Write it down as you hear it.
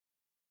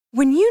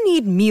When you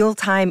need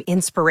mealtime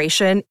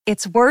inspiration,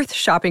 it's worth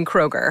shopping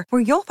Kroger,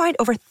 where you'll find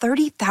over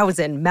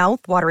 30,000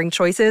 mouth-watering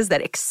choices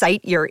that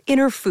excite your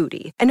inner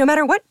foodie. And no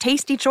matter what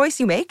tasty choice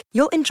you make,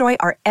 you'll enjoy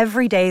our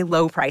everyday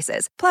low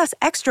prices, plus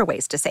extra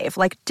ways to save,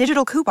 like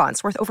digital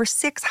coupons worth over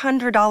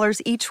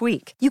 $600 each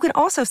week. You can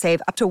also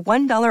save up to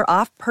 $1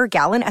 off per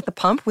gallon at the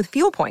pump with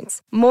fuel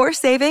points. More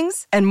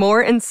savings and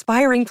more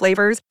inspiring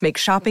flavors make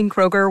shopping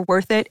Kroger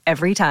worth it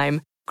every time.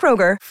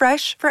 Kroger,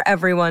 fresh for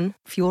everyone.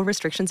 Fuel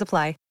restrictions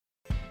apply.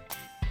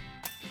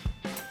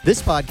 This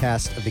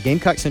podcast of the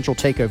Gamecock Central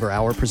Takeover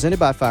Hour, presented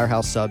by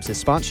Firehouse Subs, is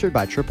sponsored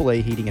by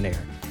AAA Heating and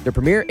Air. The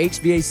premier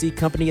HVAC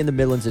company in the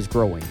Midlands is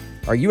growing.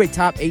 Are you a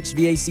top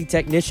HVAC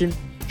technician?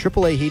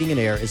 AAA Heating and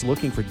Air is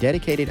looking for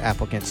dedicated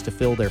applicants to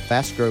fill their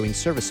fast-growing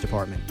service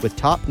department with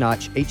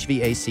top-notch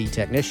HVAC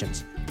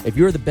technicians. If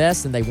you're the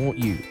best, then they want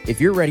you. If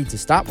you're ready to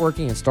stop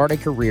working and start a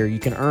career, you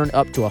can earn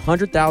up to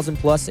 $100,000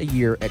 plus a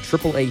year at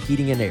AAA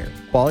Heating and Air.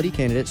 Quality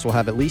candidates will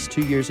have at least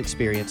 2 years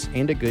experience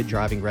and a good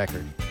driving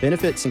record.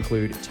 Benefits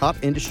include top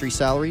industry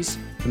salaries,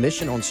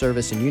 commission on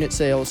service and unit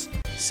sales,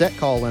 set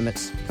call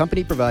limits,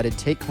 company-provided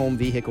take-home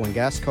vehicle and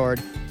gas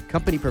card,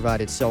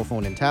 company-provided cell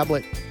phone and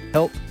tablet,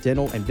 health,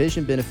 dental, and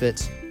vision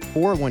benefits,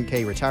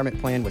 401k retirement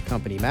plan with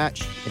company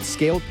match, and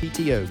scaled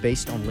PTO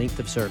based on length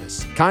of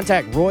service.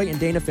 Contact Roy and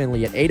Dana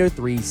Finley at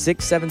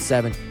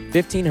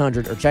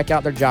 803-677-1500 or check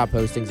out their job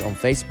postings on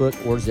Facebook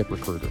or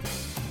ZipRecruiter.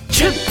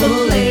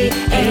 AAA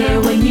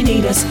Air when you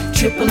need us.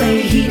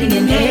 AAA Heating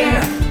and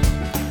Air.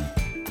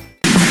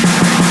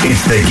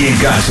 It's the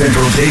Gamecock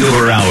Central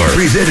Takeover Hour,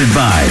 presented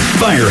by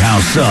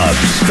Firehouse Subs,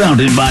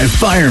 founded by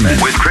firemen.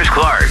 With Chris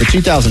Clark. The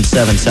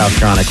 2007 South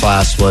Carolina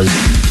class was,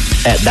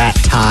 at that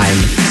time,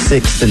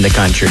 6th in the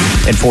country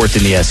and 4th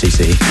in the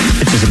SEC,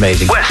 which is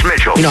amazing. Wes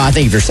Mitchell. You know, I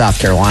think if you're South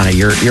Carolina,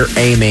 you're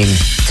aiming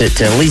to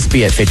at least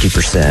be at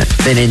 50%.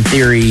 Then in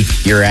theory,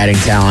 you're adding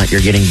talent,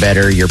 you're getting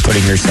better, you're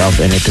putting yourself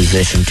in a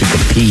position to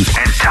compete.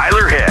 And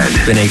Tyler Head.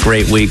 It's been a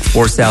great week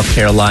for South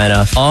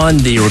Carolina. On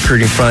the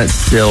recruiting front,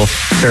 still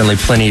certainly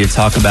plenty to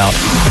talk about.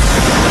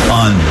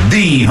 On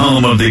the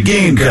home of the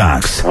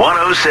Gamecocks,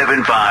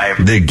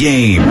 107.5 The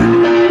Game.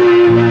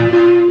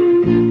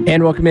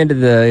 And welcome into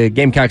the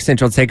Gamecock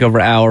Central Takeover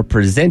Hour,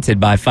 presented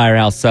by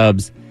Firehouse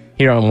Subs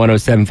here on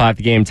 107.5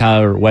 The Game.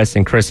 Tyler, Wes,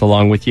 and Chris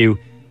along with you.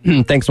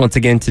 Thanks once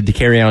again to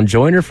DeCarrion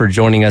Joyner for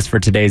joining us for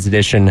today's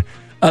edition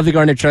of the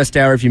Garnet Trust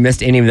Hour. If you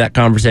missed any of that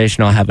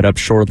conversation, I'll have it up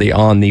shortly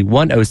on the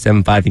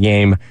 107.5 The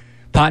Game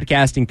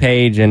podcasting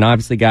page. And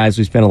obviously, guys,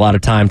 we spent a lot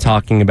of time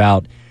talking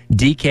about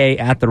DK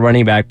at the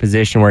running back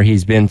position where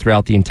he's been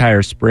throughout the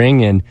entire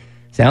spring, and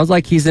sounds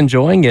like he's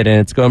enjoying it,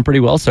 and it's going pretty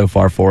well so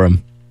far for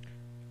him.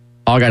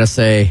 All I got to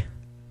say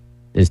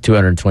is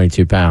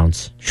 222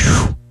 pounds.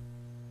 Whew.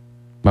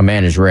 My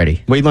man is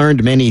ready. We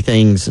learned many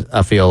things,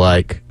 I feel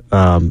like,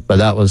 but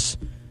that was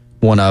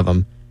one of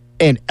them.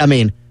 And, I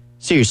mean,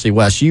 seriously,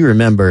 Wes, you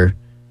remember,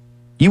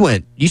 you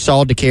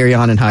saw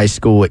DeCarrion in high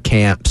school at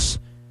camps.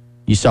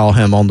 You saw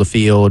him on the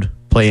field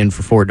playing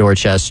for Fort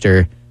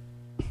Dorchester.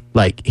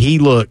 Like, he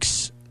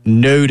looks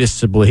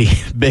noticeably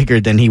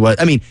bigger than he was.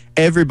 I mean,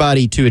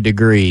 everybody to a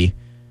degree,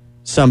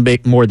 some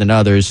big more than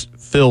others,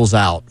 fills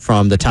out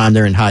from the time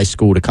they're in high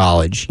school to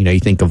college. You know, you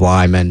think of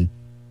linemen,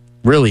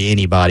 really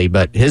anybody,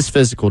 but his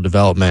physical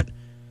development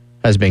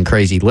has been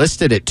crazy.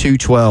 Listed at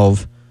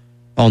 212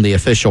 on the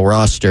official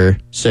roster,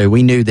 so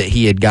we knew that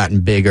he had gotten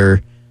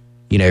bigger,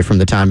 you know, from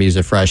the time he was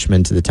a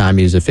freshman to the time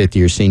he was a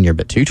fifth-year senior,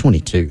 but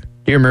 222. Do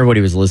you remember what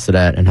he was listed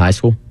at in high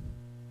school?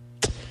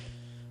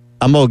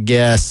 I'm going to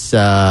guess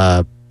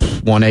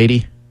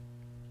 180.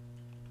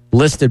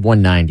 Listed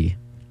 190.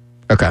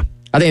 Okay.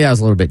 I think that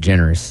was a little bit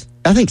generous.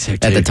 I think so,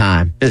 too. At the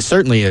time. It's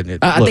certainly...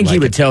 I think he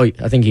would tell you.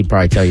 I think he'd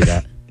probably tell you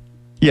that.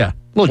 Yeah.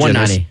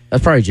 190.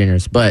 That's probably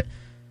generous. But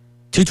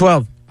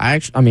 212, I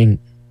mean...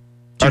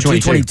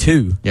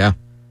 222. Yeah.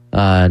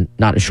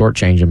 Not to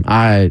shortchange him.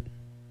 I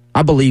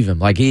believe him.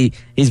 Like,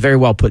 he's very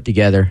well put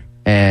together,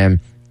 and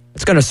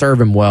it's going to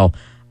serve him well.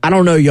 I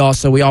don't know, y'all,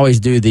 so we always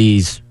do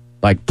these,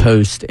 like,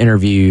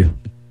 post-interview,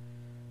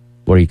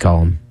 what do you call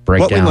them?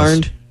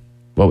 Breakdowns.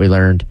 What we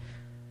learned.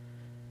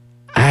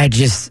 I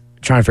just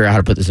trying to figure out how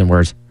to put this in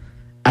words.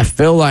 I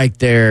feel like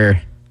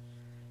DeCarrion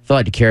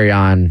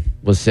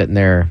was sitting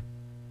there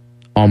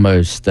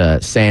almost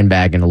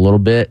sandbagging a little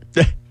bit.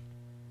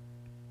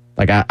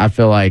 Like, I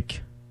feel like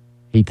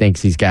he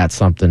thinks he's got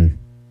something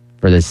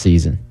for this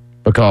season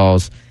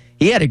because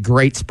he had a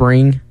great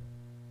spring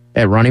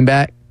at running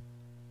back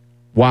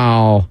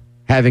while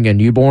having a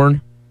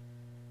newborn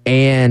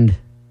and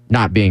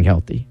not being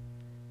healthy.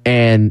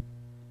 And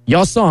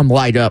y'all saw him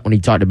light up when he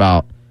talked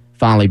about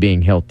finally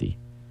being healthy.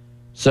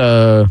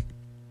 So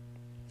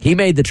he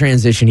made the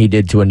transition he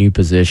did to a new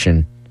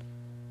position,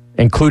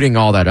 including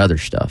all that other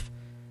stuff.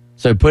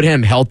 So put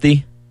him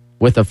healthy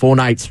with a full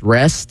night's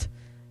rest,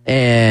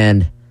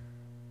 and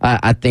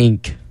I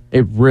think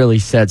it really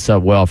sets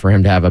up well for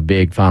him to have a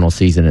big final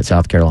season at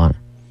South Carolina.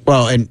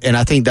 Well, and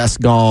I think that's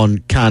gone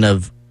kind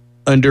of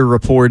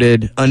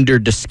underreported,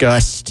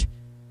 under-discussed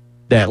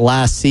that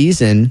last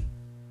season.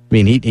 I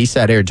mean, he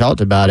sat here and talked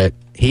about it.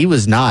 He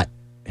was not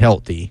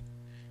healthy.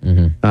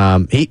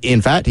 Mm-hmm.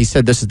 In fact, he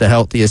said this is the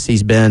healthiest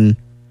he's been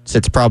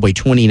since probably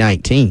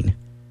 2019,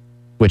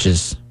 which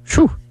is,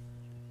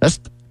 that's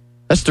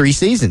 3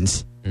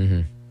 seasons.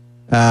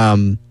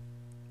 Mm-hmm.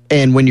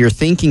 And when you're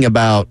thinking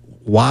about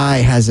why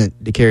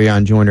hasn't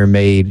Dakereon Joyner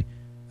made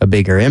a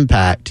bigger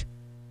impact,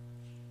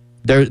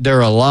 there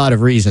are a lot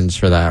of reasons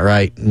for that,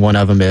 right? One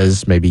of them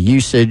is maybe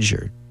usage,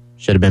 or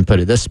should have been put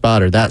at this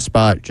spot or that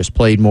spot, just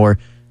played more.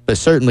 But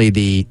certainly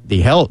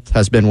the health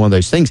has been one of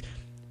those things.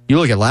 You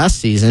look at last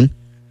season,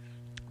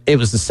 it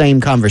was the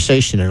same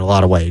conversation in a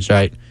lot of ways,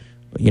 right?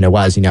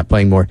 Why is he not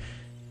playing more?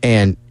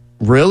 And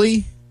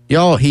really,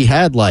 y'all, he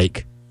had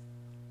like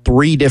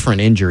 3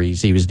 different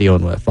injuries he was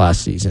dealing with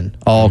last season,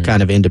 all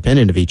kind of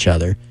independent of each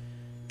other.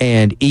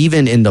 And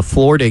even in the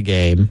Florida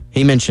game,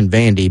 he mentioned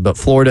Vandy, but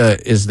Florida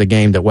is the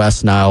game that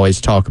Wes and I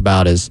always talk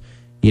about as,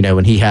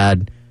 when he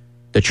had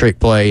the trick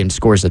play and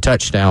scores a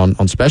touchdown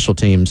on special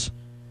teams.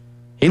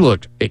 He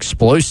looked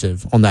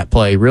explosive on that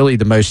play, really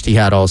the most he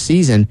had all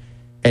season.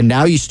 And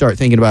now you start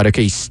thinking about,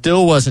 okay, he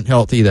still wasn't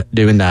healthy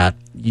doing that.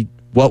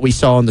 What we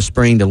saw in the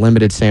spring, the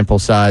limited sample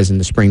size in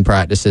the spring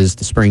practices,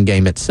 the spring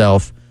game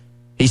itself,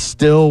 he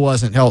still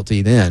wasn't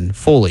healthy then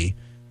fully,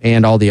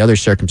 and all the other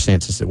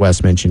circumstances that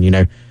Wes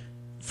mentioned,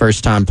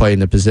 first time playing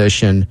the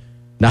position,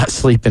 not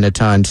sleeping a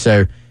ton.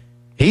 So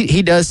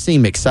he does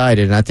seem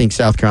excited, and I think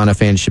South Carolina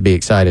fans should be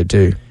excited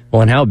too.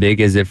 Well, and how big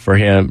is it for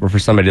him or for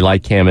somebody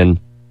like him? And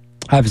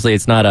obviously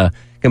it's not a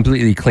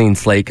completely clean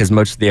slate because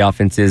most of the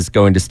offense is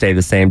going to stay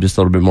the same, just a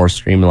little bit more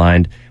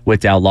streamlined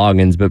without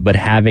Loggins. But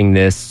having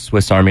this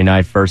Swiss Army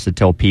knife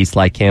versatile piece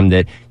like him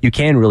that you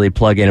can really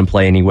plug in and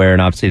play anywhere,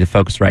 and obviously the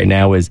focus right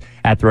now is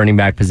at the running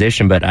back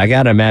position. But I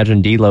got to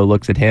imagine D'Lo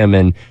looks at him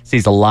and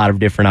sees a lot of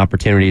different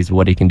opportunities of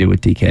what he can do with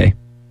DK.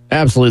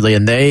 Absolutely.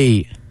 And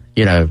they,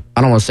 I don't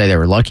want to say they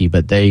were lucky,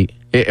 but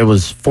it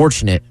was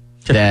fortunate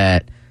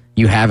that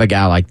you have a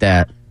guy like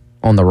that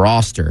on the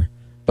roster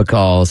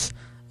because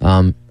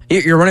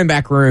your running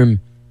back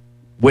room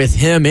with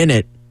him in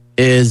it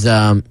is,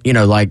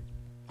 like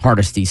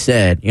Hardesty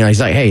said, he's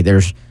like, hey,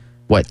 there's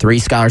 3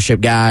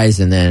 scholarship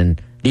guys, and then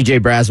DJ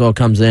Braswell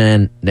comes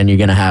in, then you're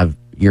going to have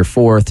your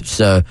 4th.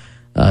 So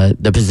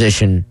the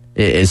position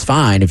is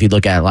fine if you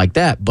look at it like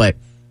that. But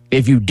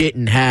if you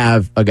didn't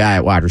have a guy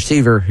at wide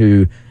receiver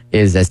who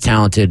is as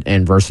talented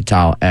and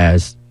versatile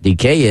as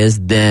DK is,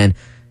 then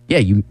yeah,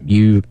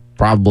 you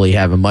probably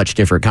have a much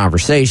different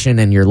conversation,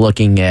 and you're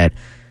looking at,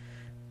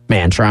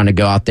 trying to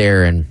go out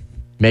there and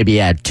maybe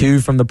add 2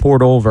 from the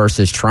portal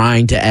versus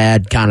trying to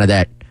add kind of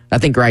that. I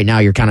think right now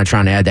you're kind of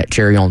trying to add that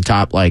cherry on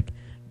top, like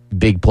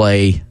big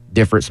play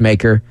difference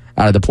maker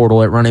out of the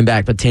portal at running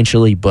back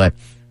potentially. But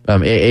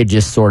it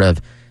just sort of,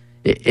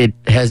 it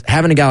has,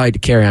 having a guy like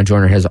Dakereon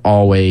Joyner has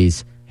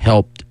always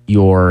helped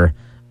your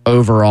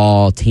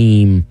overall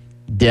team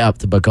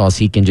depth because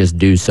he can just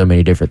do so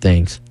many different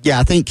things. Yeah,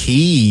 I think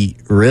he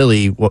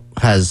really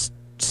has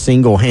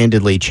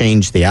single-handedly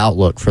changed the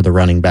outlook for the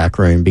running back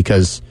room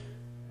because,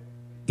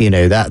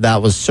 that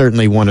was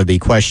certainly one of the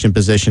question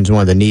positions, one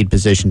of the need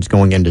positions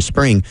going into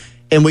spring.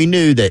 And we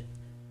knew that,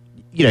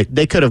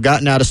 they could have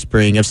gotten out of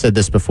spring. I've said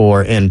this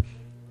before, and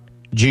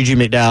Juju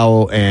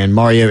McDowell and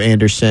Mario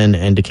Anderson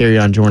and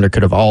Dakereon Joyner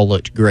could have all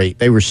looked great.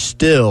 They were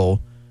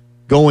still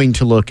going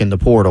to look in the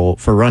portal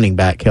for running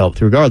back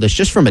help, regardless,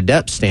 just from a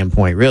depth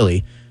standpoint,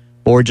 really,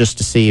 or just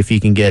to see if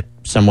you can get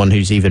someone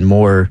who's even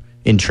more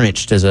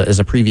entrenched as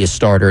a previous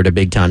starter at a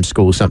big-time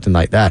school, something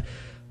like that.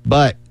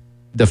 But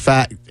the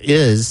fact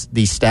is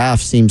the staff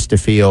seems to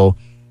feel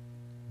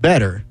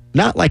better.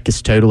 Not like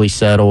it's totally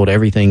settled,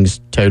 everything's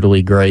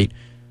totally great,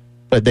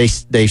 but they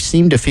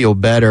seem to feel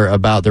better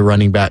about the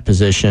running back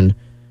position.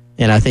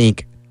 And I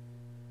think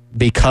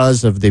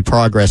because of the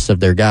progress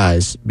of their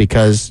guys,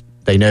 because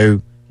they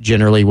know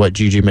generally what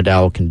Juju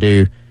McDowell can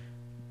do,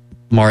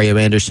 Mario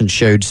Anderson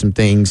showed some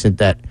things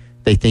that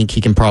they think he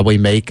can probably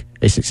make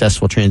a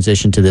successful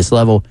transition to this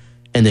level.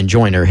 And then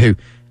Joyner, who,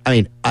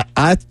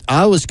 I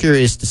was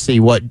curious to see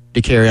what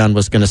Dakereon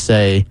was going to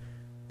say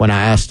when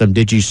I asked him,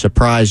 did you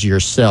surprise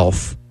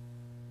yourself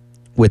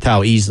with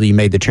how easily you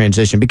made the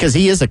transition? Because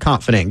he is a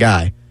confident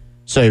guy.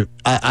 So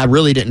I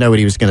really didn't know what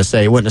he was going to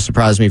say. It wouldn't have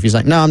surprised me if he's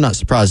like, no, I'm not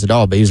surprised at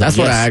all. But he was That's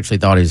like, what I actually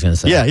thought he was going to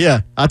say.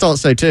 Yeah. I thought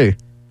so too.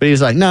 But he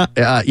was like, no,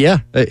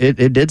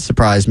 it did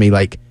surprise me.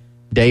 Like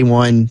day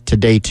 1 to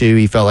day 2,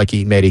 he felt like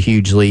he made a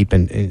huge leap.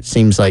 And it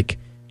seems like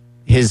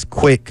his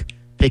quick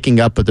picking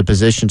up of the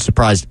position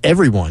surprised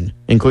everyone,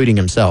 including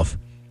himself.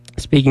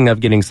 Speaking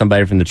of getting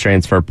somebody from the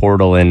transfer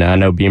portal, and I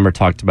know Beamer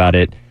talked about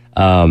it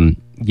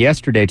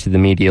yesterday to the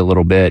media a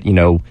little bit,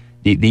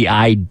 the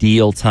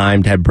ideal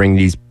time to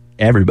bring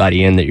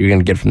everybody in that you're going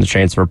to get from the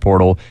transfer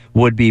portal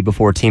would be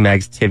before team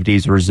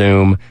activities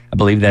resume. I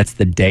believe that's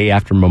the day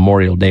after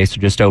Memorial Day, so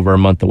just over a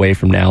month away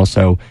from now.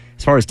 So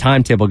as far as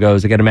timetable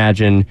goes, I got to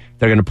imagine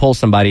they're going to pull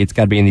somebody. It's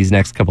got to be in these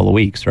next couple of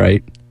weeks,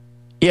 right?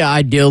 Yeah,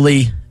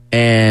 ideally.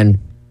 And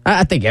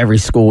I think every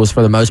school is,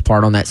 for the most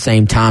part, on that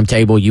same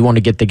timetable. You want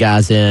to get the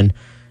guys in.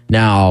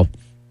 Now,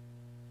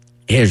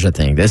 here's the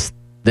thing. This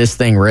this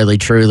thing really,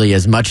 truly,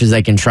 as much as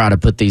they can try to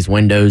put these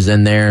windows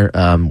in there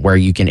where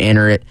you can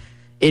enter it,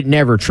 it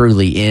never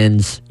truly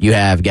ends. You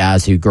have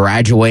guys who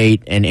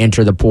graduate and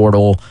enter the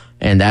portal,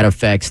 and that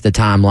affects the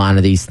timeline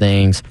of these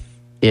things.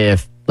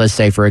 If, let's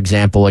say, for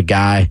example, a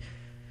guy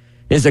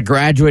is a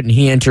graduate and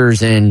he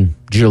enters in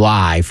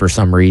July for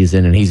some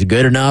reason and he's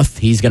good enough,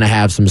 he's going to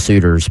have some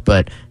suitors.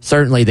 But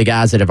certainly the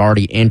guys that have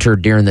already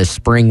entered during this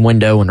spring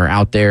window and are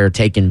out there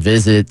taking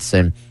visits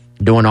and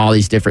doing all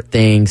these different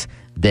things,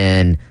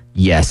 then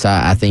yes,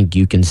 I think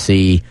you can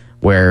see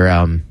where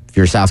if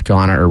you're South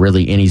Carolina or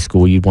really any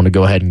school, you'd want to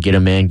go ahead and get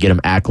them in, get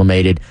them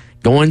acclimated.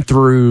 Going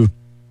through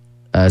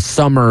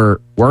summer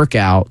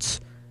workouts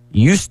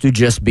used to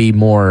just be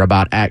more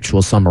about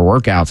actual summer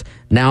workouts.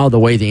 Now, the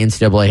way the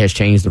NCAA has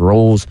changed the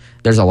rules,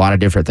 there's a lot of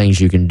different things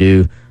you can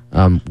do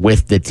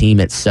with the team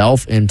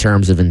itself in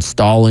terms of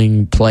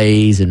installing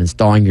plays and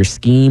installing your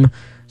scheme.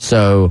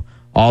 So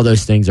all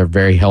those things are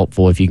very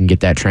helpful if you can get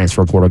that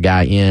transfer portal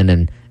guy in,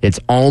 and it's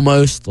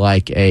almost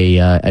like a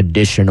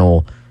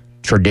additional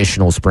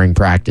traditional spring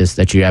practice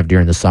that you have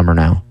during the summer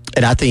now.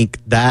 And I think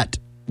that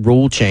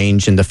rule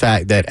change and the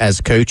fact that as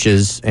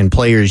coaches and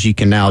players you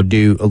can now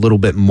do a little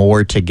bit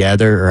more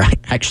together, or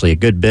actually a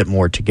good bit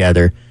more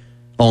together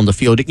on the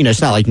field. You know,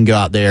 it's not like you can go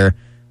out there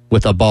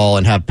with a ball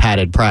and have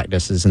padded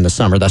practices in the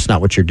summer. That's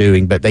not what you're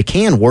doing, but they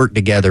can work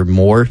together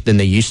more than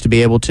they used to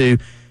be able to.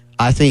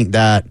 I think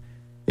that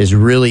is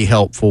really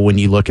helpful when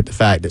you look at the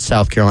fact that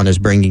South Carolina is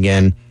bringing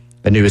in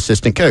a new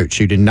assistant coach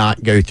who did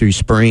not go through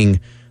spring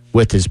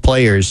with his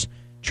players.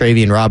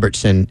 Travian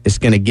Robertson is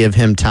going to give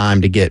him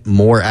time to get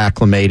more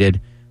acclimated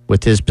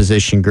with his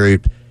position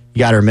group. You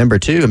got to remember,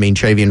 too, I mean,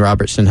 Travian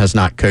Robertson has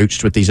not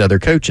coached with these other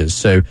coaches.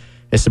 So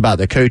it's about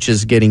the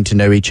coaches getting to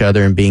know each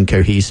other and being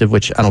cohesive,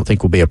 which I don't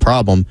think will be a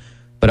problem,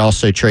 but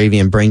also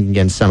Travian bringing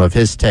in some of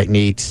his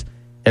techniques,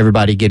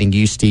 everybody getting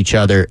used to each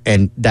other,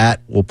 and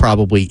that will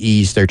probably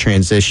ease their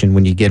transition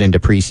when you get into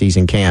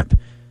preseason camp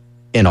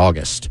in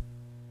August.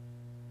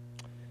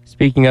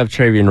 Speaking of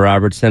Travian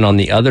Robertson, on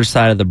the other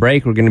side of the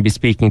break, we're going to be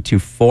speaking to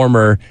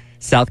former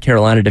South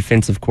Carolina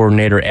defensive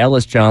coordinator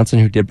Ellis Johnson,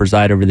 who did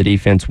preside over the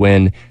defense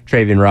when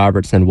Travian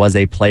Robertson was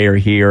a player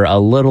here a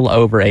little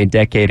over a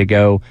decade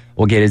ago.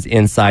 We'll get his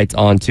insights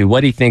onto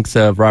what he thinks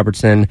of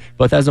Robertson,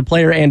 both as a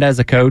player and as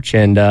a coach,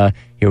 and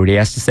hear what he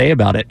has to say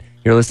about it.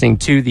 You're listening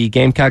to the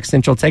Gamecock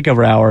Central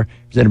Takeover Hour,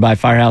 presented by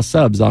Firehouse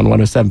Subs on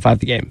 107.5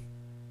 The Game.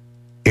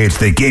 It's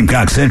the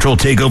Gamecock Central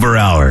Takeover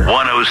Hour.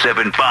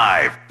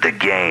 107.5 The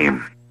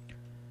Game.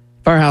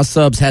 Firehouse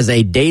Subs has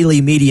a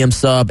daily medium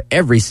sub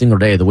every single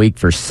day of the week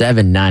for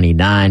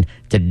 $7.99.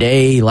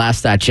 Today,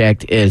 last I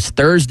checked, is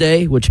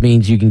Thursday, which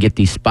means you can get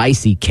the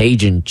spicy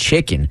Cajun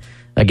chicken.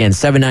 Again,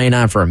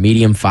 $7.99 for a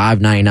medium,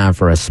 $5.99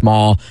 for a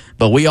small.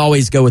 But we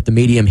always go with the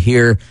medium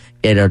here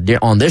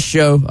on this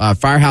show.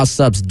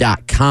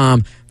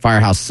 FirehouseSubs.com,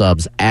 Firehouse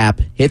Subs app.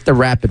 Hit the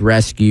Rapid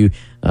Rescue.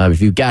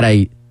 If you've got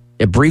a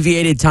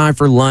abbreviated time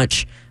for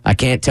lunch, I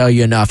can't tell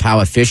you enough how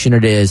efficient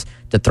it is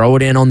to throw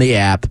it in on the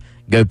app.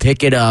 Go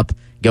pick it up.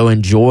 Go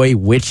enjoy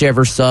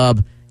whichever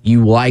sub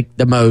you like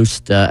the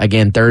most.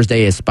 Again,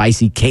 Thursday is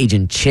spicy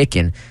Cajun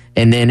chicken.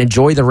 And then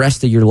enjoy the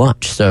rest of your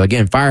lunch. So,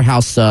 again,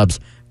 Firehouse Subs,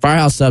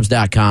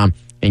 FirehouseSubs.com,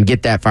 and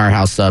get that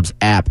Firehouse Subs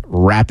app,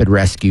 Rapid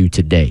Rescue,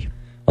 today.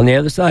 On the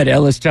other side,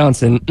 Ellis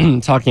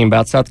Johnson talking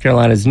about South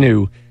Carolina's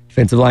new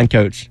defensive line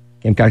coach.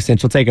 Gamecock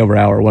Central Takeover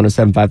Hour,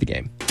 107.5 The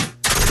Game.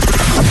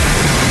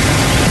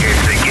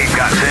 It's the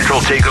Gamecock Central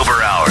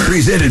Takeover Hour.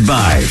 Presented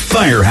by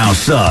Firehouse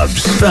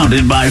Subs.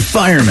 Founded by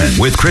firemen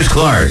with Chris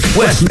Clark,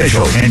 Wes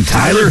Mitchell, and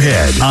Tyler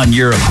Head. On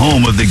your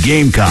home of the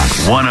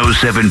Gamecocks.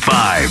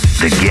 107.5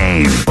 The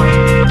Game.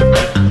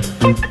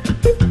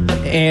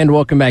 And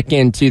welcome back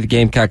into the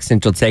Gamecock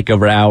Central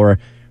Takeover Hour,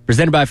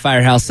 presented by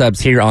Firehouse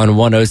Subs here on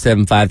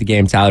 107.5 The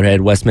Game. Tyler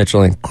Head, Wes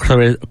Mitchell, and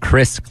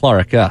Chris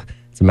Clark.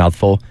 It's a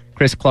mouthful.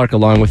 Chris Clark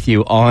along with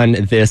you on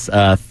this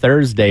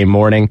Thursday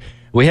morning.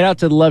 We head out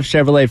to the Love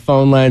Chevrolet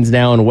phone lines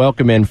now and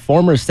welcome in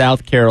former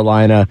South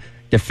Carolina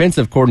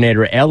defensive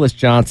coordinator Ellis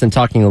Johnson,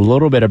 talking a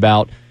little bit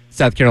about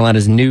South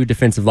Carolina's new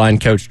defensive line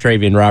coach,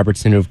 Travian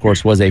Robertson, who, of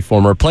course, was a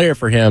former player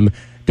for him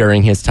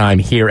during his time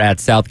here at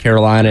South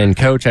Carolina. And,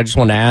 Coach, I just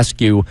want to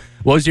ask you,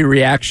 what was your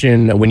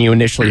reaction when you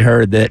initially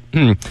heard that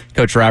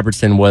Coach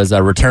Robertson was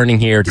returning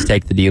here to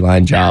take the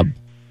D-line job?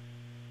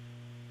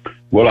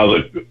 Well, I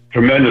was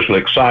tremendously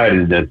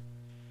excited. And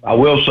I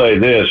will say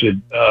this,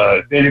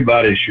 if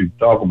anybody should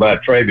talk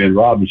about Travian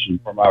Robinson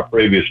from our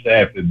previous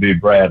staff, it'd be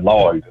Brad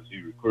Lloyd, because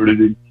he recruited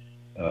him,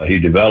 he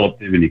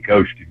developed him, and he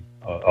coached him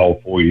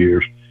all 4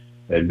 years.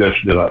 And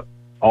just did an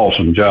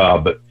awesome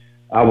job. But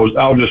I was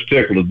just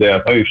tickled to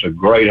death. I think it's a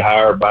great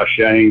hire by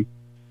Shane.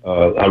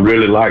 I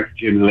really liked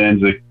Jimmy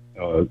Lindsey,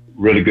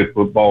 really good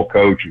football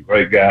coach, a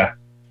great guy.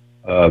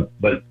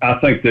 But I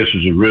think this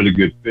is a really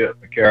good fit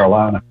for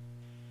Carolina.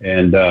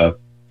 And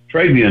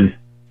Travian,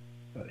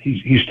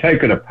 he's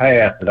taken a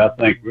path that I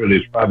think really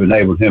has probably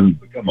enabled him to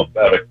become a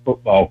better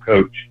football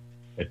coach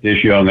at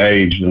this young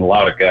age than a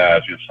lot of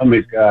guys. You know, some of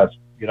these guys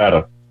get out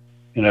of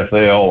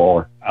NFL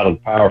or out of the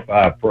Power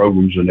 5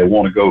 programs and they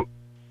want to go,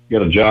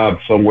 get a job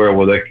somewhere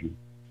where they can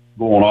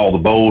go on all the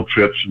bowl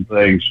trips and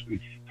things.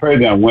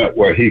 Travion went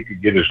where he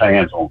could get his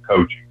hands on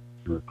coaching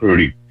and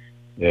recruiting.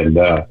 And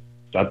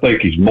I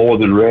think he's more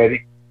than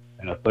ready,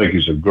 and I think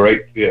he's a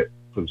great fit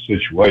for the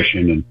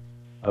situation. And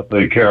I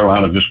think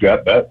Carolina just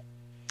got better.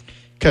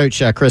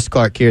 Coach, Chris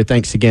Clark here.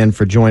 Thanks again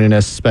for joining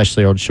us,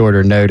 especially on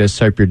shorter notice.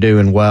 Hope you're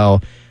doing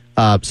well.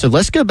 So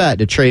let's go back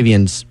to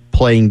Travion's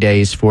playing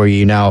days for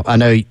you. Now, I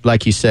know,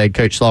 like you said,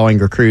 Coach Lawing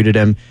recruited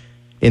him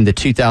in the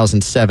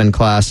 2007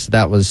 class.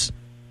 That was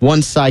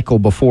one cycle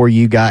before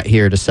you got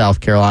here to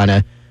South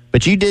Carolina.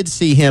 But you did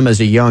see him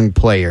as a young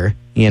player,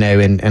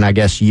 in I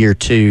guess year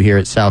 2 here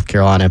at South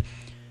Carolina.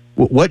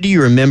 What do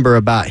you remember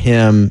about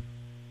him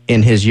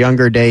in his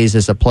younger days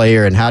as a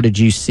player, and how did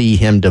you see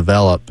him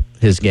develop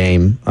his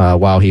game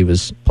while he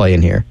was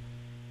playing here?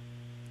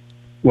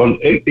 Well,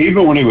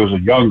 even when he was a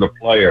younger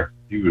player,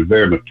 he was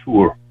very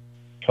mature,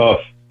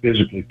 tough,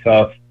 physically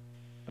tough.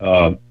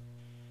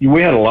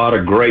 We had a lot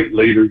of great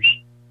leaders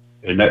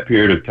in that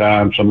period of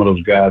time. Some of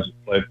those guys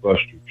that played for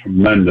us,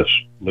 tremendous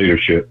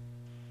leadership.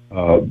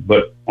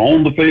 But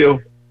on the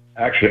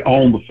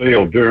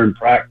field during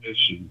practice,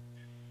 and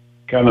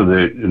kind of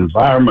the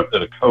environment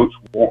that a coach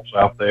wants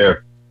out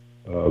there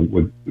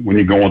when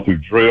you're going through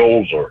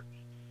drills or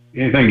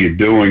anything you're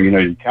doing,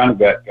 you kind of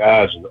got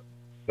guys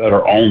that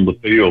are on the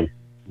field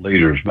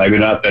leaders, maybe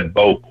not that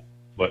vocal,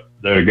 but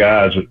they're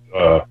guys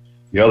that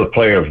the other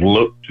players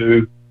look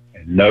to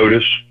and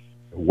notice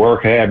their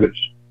work habits,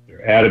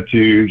 their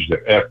attitudes,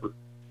 their effort,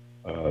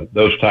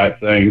 those type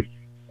things.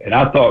 And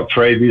I thought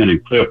Travion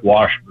and Cliff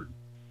Washburn,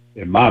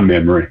 in my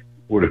memory,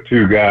 were the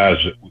two guys,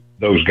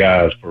 those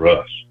guys for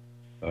us.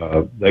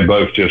 They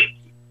both just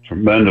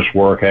tremendous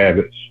work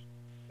habits,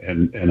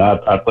 and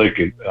I think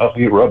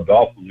it rubbed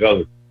off on the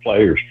other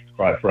players,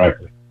 quite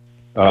frankly.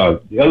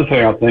 The other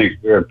thing I think is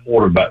very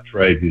important about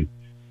Travion,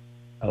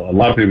 a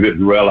lot of people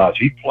didn't realize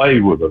he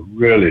played with a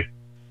really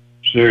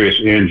serious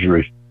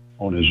injury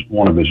on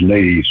one of his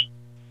knees,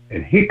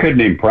 and he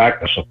couldn't even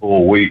practice a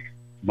full week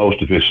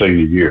most of his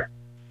senior year.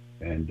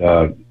 And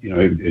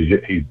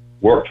he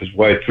worked his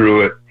way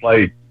through it,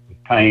 played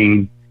with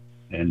pain,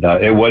 and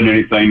it wasn't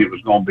anything that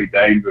was going to be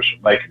dangerous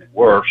or making it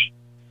worse,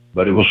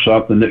 but it was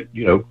something that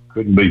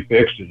couldn't be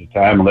fixed at the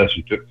time unless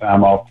he took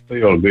time off the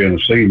field. And being a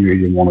senior, he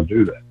didn't want to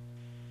do that.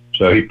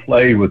 So he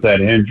played with that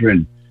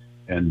injury,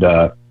 and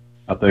I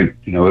think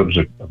it was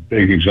a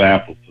big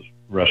example for the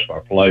rest of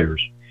our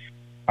players.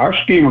 Our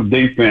scheme of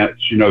defense,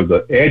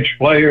 the edge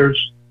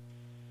players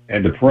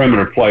and the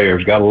perimeter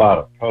players got a lot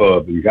of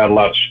pub and got a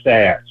lot of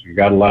stats and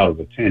got a lot of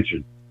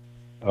attention.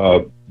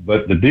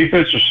 But the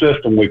defensive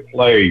system we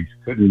played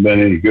couldn't have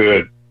been any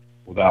good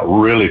without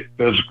really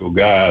physical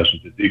guys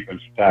at the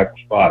defensive tackle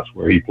spots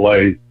where he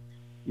played.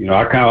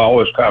 I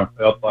always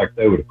felt like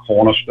they were the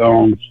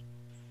cornerstones,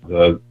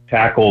 the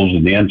tackles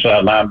and the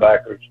inside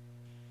linebackers,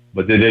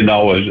 but they didn't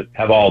always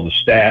have all the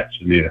stats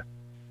and the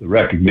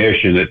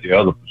recognition that the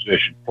other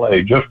position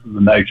played, just from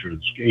the nature of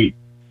the scheme.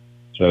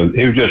 So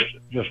he was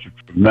just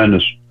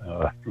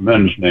a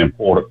tremendously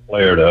important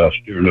player to us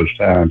during those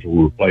times when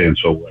we were playing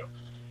so well.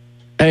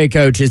 Hey,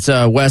 Coach, it's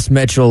Wes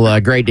Mitchell.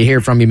 Great to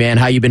hear from you, man.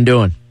 How you been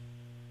doing?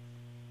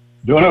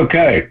 Doing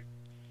okay.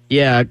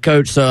 Yeah,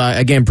 Coach, so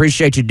again,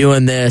 appreciate you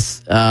doing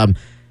this.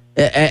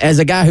 As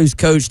a guy who's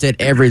coached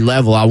at every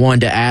level, I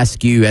wanted to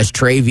ask you, as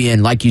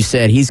Travion, like you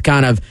said, he's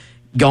kind of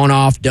gone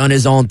off, done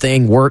his own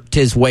thing, worked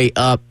his way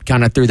up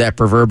kind of through that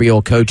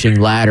proverbial coaching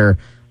ladder.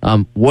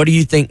 What do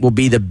you think will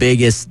be the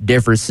biggest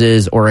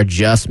differences or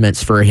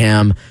adjustments for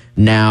him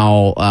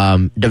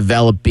now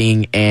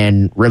developing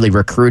and really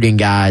recruiting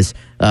guys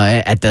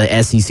at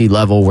the SEC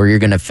level where you're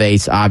going to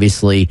face,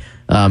 obviously,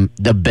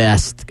 the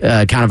best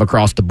kind of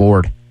across the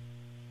board?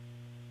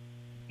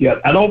 Yeah,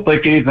 I don't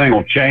think anything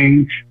will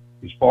change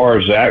as far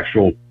as the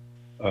actual,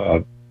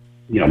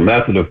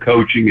 method of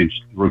coaching and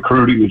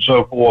recruiting and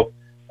so forth.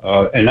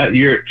 And that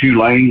year at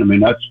Tulane,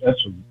 that's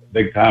a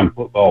big-time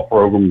football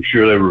program. I'm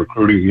sure they were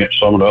recruiting against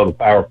some of the other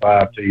Power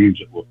 5 teams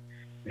that were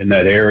in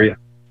that area.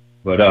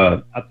 But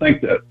I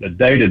think that the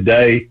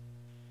day-to-day,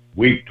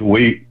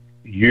 week-to-week,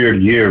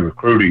 year-to-year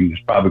recruiting is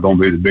probably going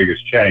to be the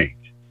biggest change.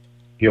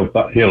 He'll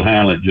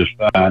handle it just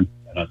fine,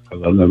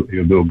 because I know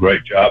he'll do a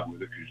great job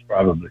with it. He's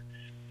probably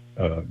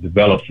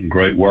developed some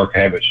great work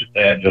habits at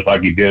that, just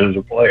like he did as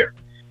a player.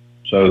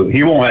 So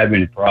he won't have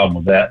any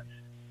problem with that.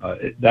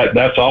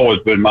 That's always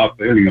been my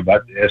feeling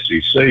about the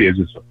SEC, is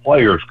it's a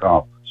players'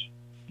 conference,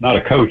 not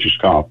a coaches'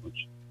 conference.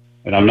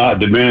 And I'm not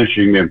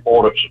diminishing the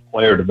importance of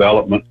player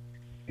development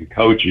and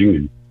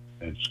coaching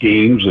and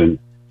schemes and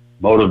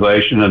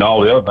motivation and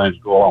all the other things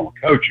that go along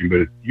with coaching.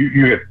 But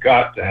you have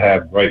got to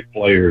have great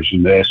players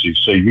in the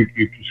SEC. You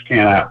just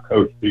can't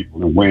out-coach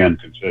people and win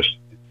consistently.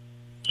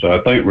 So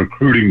I think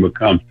recruiting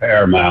becomes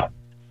paramount,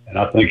 and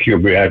I think he'll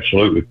be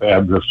absolutely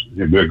fabulous.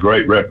 He'll be a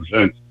great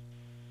representative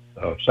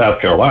of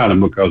South Carolina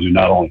because he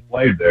not only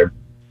played there,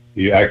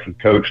 he actually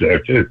coached there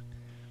too.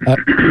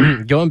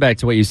 Going back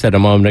to what you said a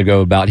moment ago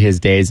about his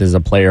days as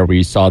a player where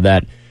you saw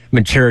that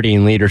maturity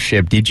and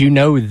leadership, did you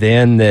know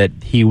then that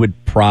he would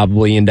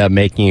probably end up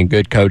making a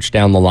good coach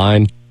down the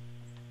line?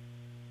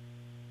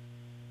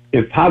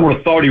 If I would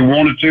have thought he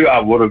wanted to, I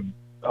would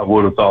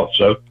have thought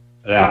so.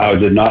 And I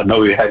did not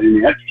know he had any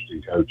interest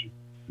in coaching.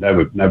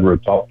 Never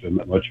talked to him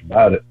that much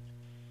about it.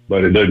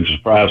 But it doesn't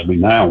surprise me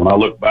now when I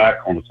look back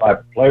on the type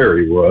of player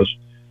he was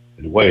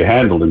and the way he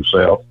handled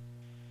himself.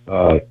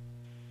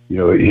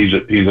 He's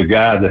a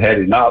guy that had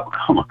he not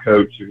become a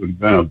coach, it would have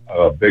been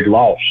a big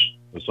loss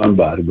for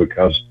somebody,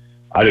 because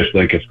I just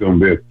think it's going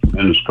to be a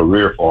tremendous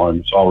career for him.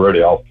 It's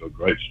already off to a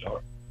great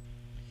start.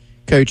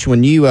 Coach,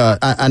 when you,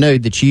 I know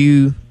that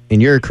you,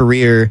 in your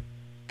career,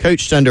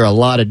 coached under a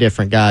lot of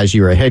different guys.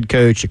 You were a head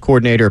coach, a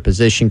coordinator, a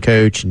position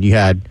coach, and you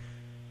had,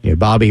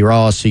 Bobby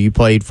Ross, who you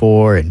played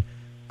for, and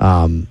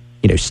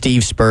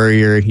Steve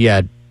Spurrier. You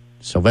had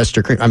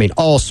Sylvester.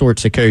 All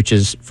sorts of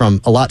coaches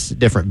from lots of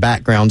different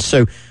backgrounds.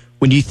 So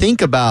when you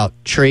think about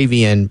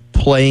Travian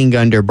playing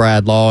under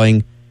Brad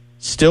Lawing,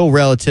 still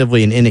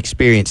relatively an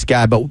inexperienced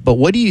guy, but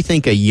what do you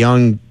think a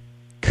young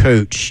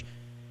coach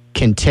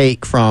can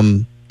take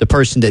from the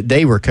person that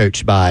they were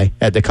coached by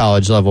at the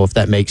college level, if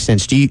that makes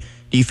sense? Do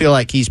you feel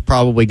like he's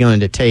probably going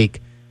to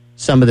take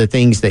some of the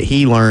things that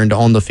he learned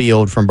on the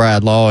field from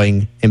Brad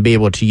Lawing and be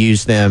able to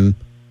use them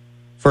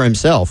for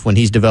himself when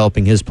he's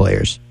developing his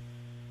players?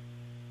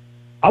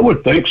 I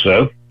would think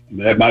so.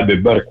 That might be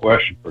a better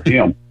question for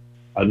him.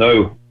 I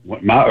know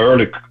my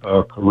early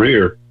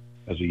career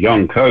as a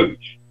young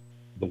coach,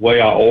 the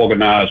way I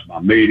organized my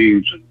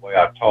meetings and the way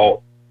I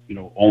taught,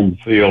 on the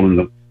field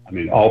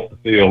and off the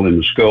field in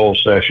the skull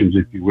sessions,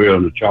 if you will,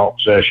 and the chalk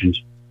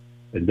sessions,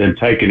 and then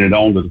taking it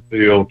onto the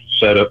field to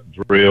set up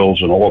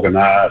drills and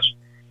organize.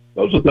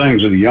 Those are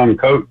things that a young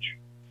coach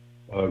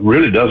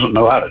really doesn't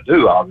know how to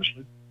do,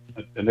 obviously.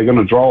 And they're going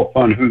to draw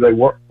upon who they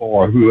work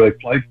for or who they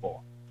play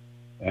for.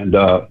 And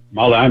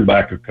my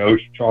linebacker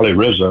coach, Charlie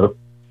Rizzo,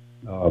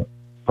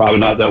 probably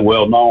not that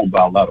well known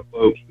by a lot of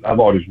folks, but I've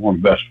always one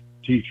of the best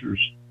teachers,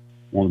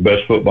 one of the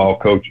best football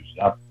coaches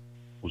I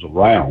was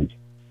around.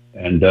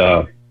 And,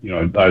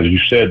 as you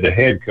said, the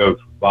head coach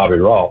was Bobby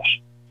Ross,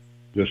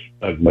 just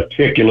as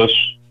meticulous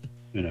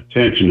and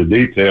attention to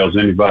details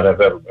as anybody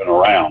I've ever been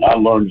around. I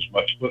learned as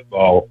much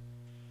football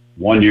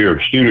 1 year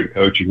of student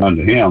coaching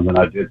under him than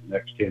I did the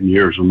next 10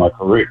 years of my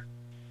career.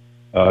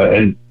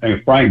 And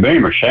Frank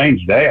Beamer,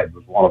 Shane's dad,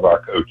 was one of our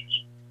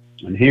coaches.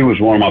 And he was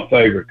one of my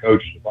favorite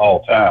coaches of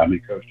all time. He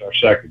coached our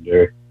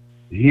secondary.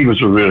 He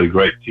was a really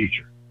great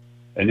teacher.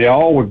 And they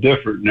all were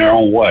different in their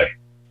own way,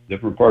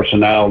 different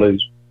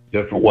personalities,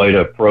 different way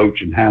to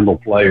approach and handle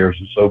players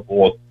and so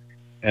forth.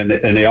 And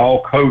they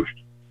all coached,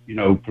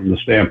 from the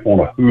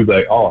standpoint of who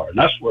they are. And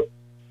that's what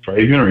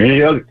Travian or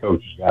any other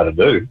coach has got to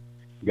do.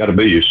 You got to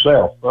be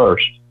yourself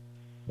first.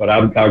 But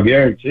I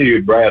guarantee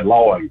you Brad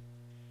Lawing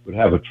would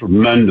have a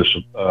tremendous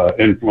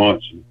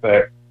influence and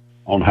effect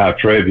on how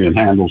Travian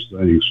handles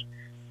things.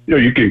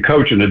 You can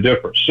coach in a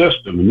different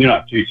system, and you're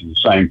not teaching the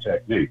same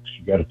techniques.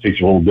 You got to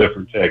teach a little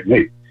different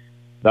technique.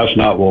 That's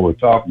not what we're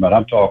talking about.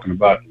 I'm talking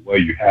about the way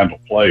you handle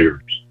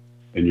players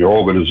and your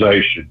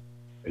organization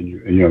and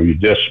your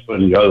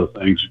discipline and the other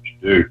things that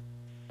you do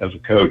as a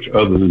coach,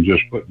 other than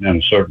just putting in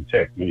a certain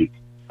technique.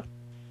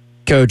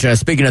 Coach,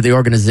 speaking of the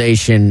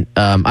organization,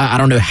 I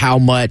don't know how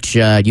much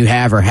you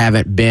have or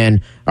haven't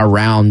been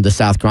around the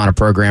South Carolina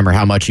program, or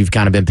how much you've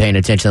kind of been paying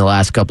attention the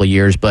last couple of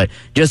years, but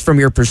just from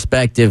your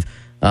perspective,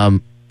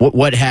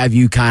 what have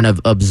you kind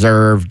of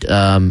observed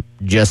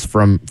just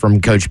from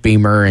Coach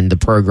Beamer and the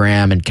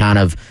program, and kind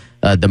of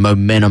the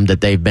momentum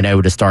that they've been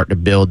able to start to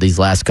build these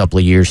last couple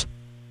of years?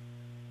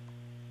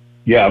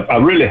 Yeah, I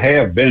really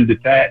have been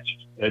detached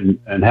and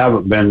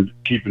haven't been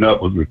keeping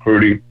up with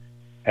recruiting,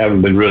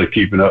 haven't been really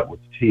keeping up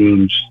with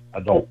teams. I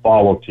don't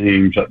follow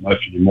teams that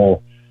much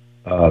anymore.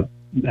 And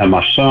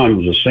my son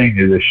was a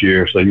senior this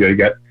year, so he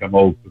got to come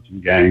over for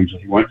some games.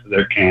 He went to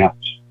their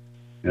camps,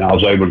 and I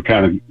was able to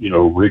kind of,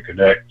 reconnect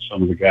with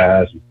some of the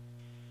guys and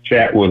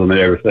chat with them and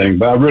everything.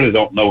 But I really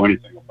don't know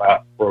anything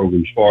about the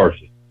program as far as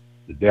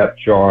the depth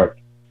chart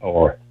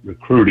or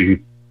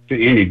recruiting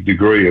to any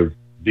degree of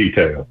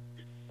detail.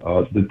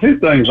 The two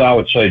things I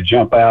would say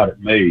jump out at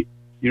me,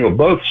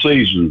 both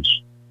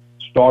seasons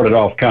started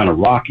off kind of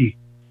rocky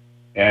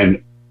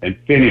and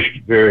finished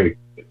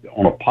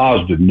on a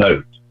positive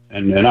note.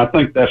 And I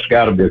think that's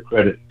got to be a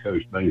credit to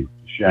Coach Beamer,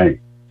 to Shane,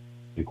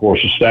 and of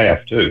course the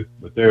staff too,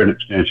 but they're an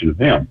extension of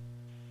him.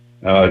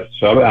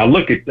 So I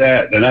look at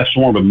that, and that's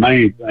one of the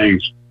main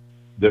things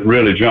that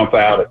really jump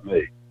out at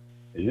me.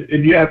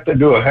 And you have to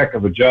do a heck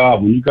of a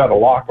job when you've got a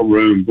locker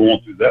room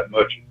going through that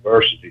much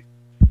adversity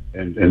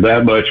and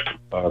that much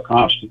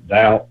constant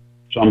doubt,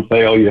 some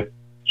failure,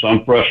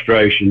 some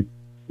frustration.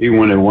 Even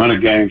when they win a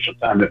game,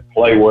 sometimes they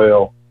play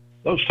well.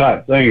 Those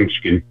type things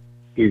can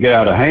get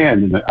out of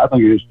hand, and I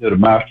think he just did a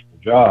masterful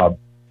job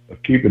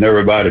of keeping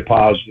everybody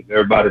positive,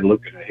 everybody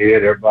looking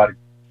ahead, everybody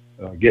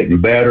getting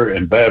better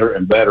and better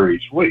and better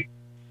each week.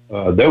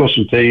 There were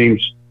some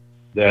teams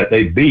that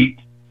they beat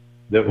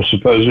that were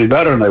supposedly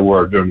better than they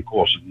were during the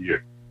course of the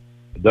year.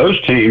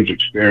 Those teams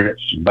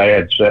experienced some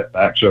bad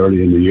setbacks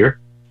early in the year.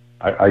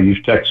 I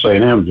use Texas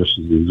A&M just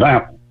as an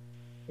example.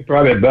 They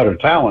probably had better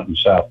talent in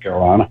South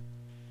Carolina,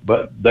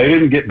 but they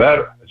didn't get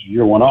better as the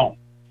year went on.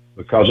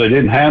 because they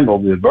didn't handle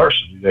the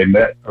adversity they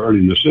met early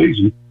in the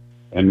season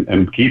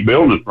and keep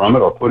building from it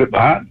or put it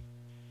behind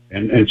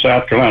them. And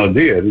South Carolina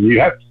did. And you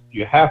have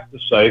to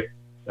say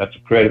that's a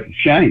credit to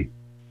Shane.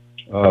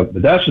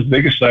 But that's the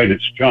biggest thing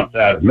that's jumped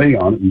out at me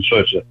on it. And so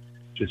it's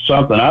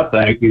something I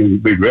think you can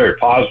be very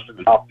positive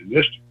and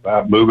optimistic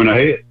about moving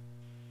ahead.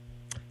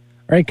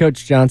 All right,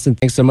 Coach Johnson,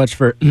 thanks so much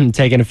for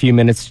taking a few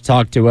minutes to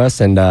talk to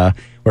us. And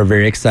we're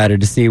very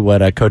excited to see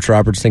what Coach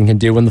Robertson can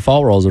do when the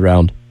fall rolls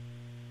around.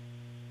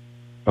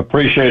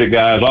 Appreciate it,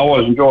 guys. I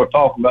always enjoy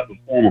talking about the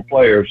former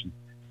players. And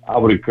I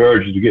would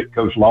encourage you to get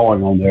Coach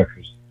Lawing on there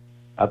because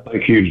I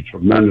think he was a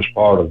tremendous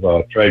part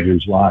of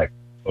Trajan's life,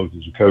 both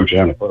as a coach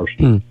and a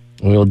person.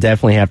 We'll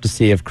definitely have to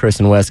see if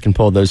Chris and Wes can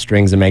pull those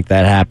strings and make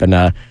that happen.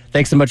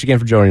 Thanks so much again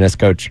for joining us,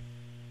 Coach.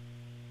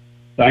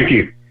 Thank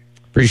you.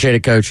 Appreciate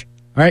it, Coach.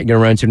 All right, going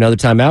to run to another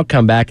timeout,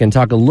 come back and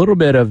talk a little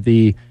bit of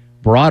the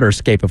broader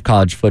scape of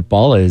college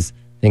football as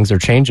things are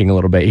changing a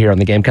little bit here on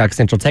the Gamecock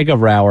Central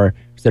Takeover Hour,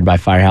 presented by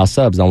Firehouse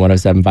Subs on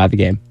 107.5 The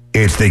Game.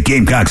 It's the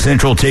Gamecock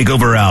Central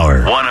Takeover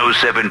Hour.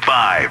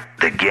 107.5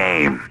 The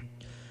Game.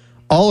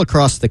 All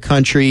across the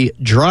country,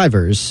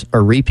 drivers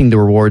are reaping the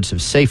rewards of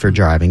safer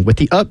driving with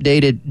the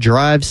updated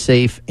Drive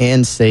Safe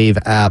and Save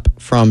app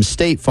from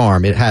State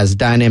Farm. It has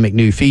dynamic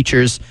new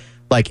features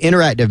like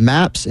interactive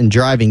maps and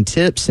driving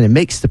tips, and it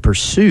makes the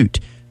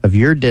pursuit of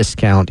your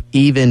discount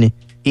even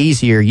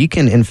easier. You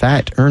can, in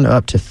fact, earn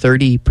up to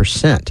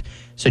 30%.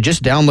 So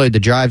just download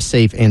the Drive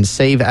Safe and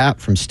Save app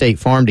from State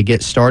Farm to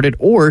get started,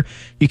 or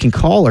you can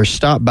call or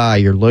stop by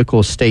your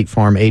local State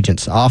Farm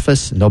agent's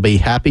office, and they'll be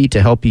happy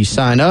to help you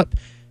sign up.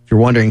 If you're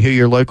wondering who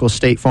your local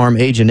State Farm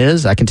agent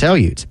is, I can tell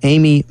you. It's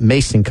Amy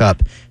Mason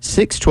Cup,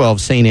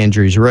 612 St.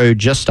 Andrews Road,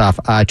 just off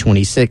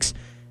I-26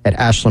 at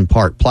Ashland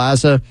Park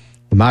Plaza.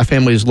 When my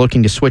family was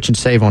looking to switch and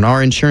save on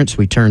our insurance,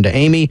 we turned to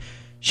Amy.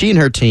 She and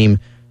her team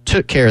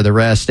took care of the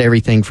rest,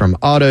 everything from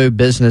auto,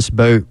 business,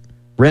 boat,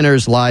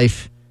 renter's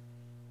life,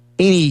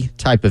 any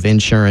type of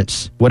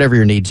insurance, whatever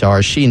your needs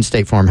are. She and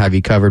State Farm have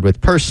you covered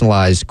with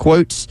personalized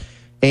quotes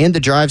and the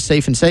Drive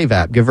Safe and Save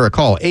app. Give her a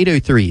call,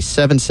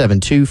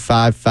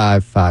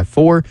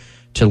 803-772-5554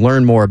 to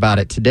learn more about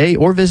it today,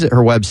 or visit her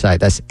website.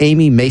 That's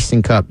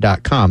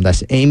amymasoncup.com.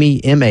 That's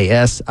Amy,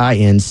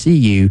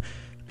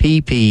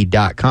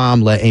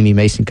 MASINCUPP.com. Let Amy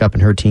Mason Cup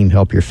and her team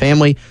help your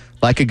family.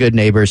 Like a good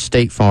neighbor,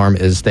 State Farm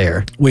is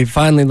there. We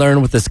finally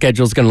learned what the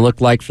schedule is going to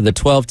look like for the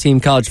 12-team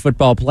college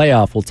football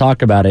playoff. We'll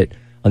talk about it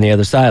on the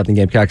other side of the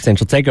Gamecock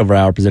Central Takeover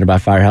Hour, presented by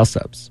Firehouse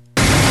Subs.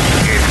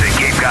 It's the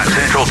Gamecock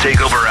Central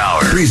Takeover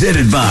Hour.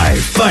 Presented by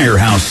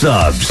Firehouse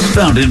Subs.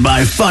 Founded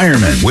by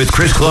firemen with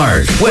Chris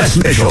Clark, Wes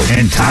Mitchell,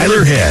 and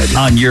Tyler Head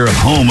on your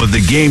home of the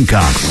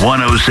Gamecocks.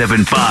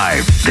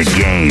 107.5 The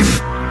Game.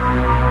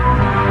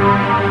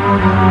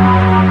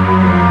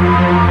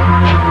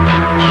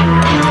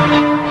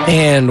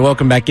 And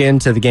welcome back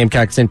into the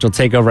Gamecock Central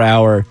Takeover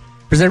Hour,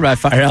 presented by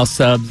Firehouse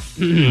Subs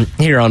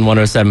here on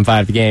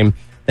 107.5 The Game.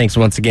 Thanks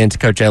once again to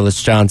Coach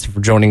Ellis Johnson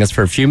for joining us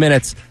for a few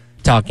minutes,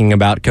 talking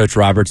about Coach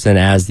Robertson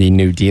as the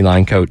new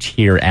D-line coach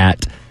here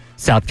at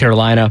South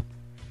Carolina.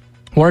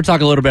 I want to talk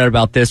a little bit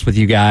about this with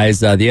you guys.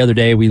 The other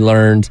day we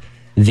learned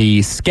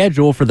the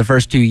schedule for the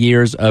first 2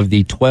 years of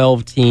the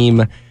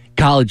 12-team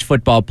college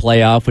football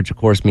playoff, which of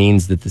course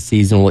means that the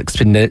season will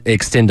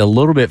extend a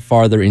little bit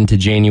farther into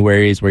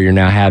January, where you're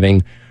now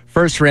having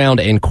first round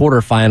and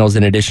quarterfinals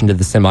in addition to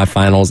the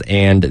semifinals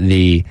and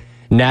the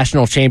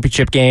national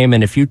championship game.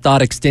 And if you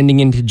thought extending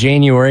into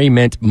January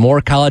meant more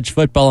college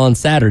football on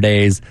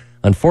Saturdays,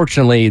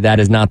 unfortunately,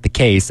 that is not the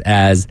case,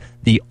 as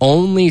the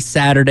only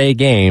Saturday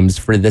games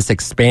for this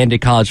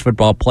expanded college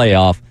football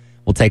playoff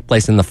will take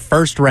place in the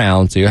first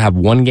round. So you'll have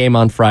one game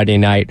on Friday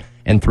night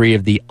and 3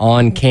 of the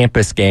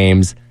on-campus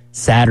games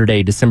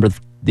Saturday, December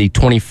the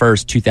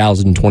 21st,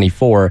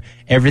 2024.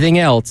 Everything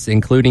else,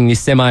 including the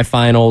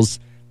semifinals,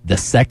 the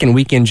second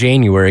week in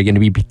January, are going to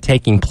be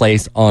taking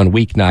place on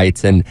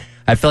weeknights. And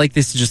I feel like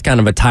this is just kind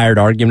of a tired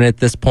argument at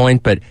this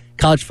point, but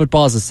college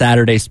football is a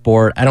Saturday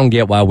sport. I don't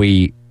get why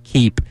we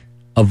keep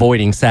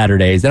avoiding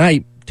Saturdays. And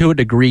I, to a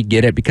degree,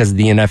 get it because of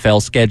the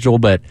NFL schedule,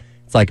 but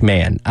it's like,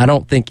 man, I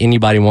don't think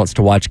anybody wants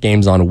to watch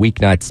games on a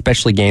weeknight,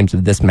 especially games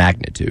of this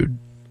magnitude.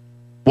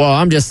 Well,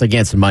 I'm just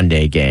against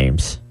Monday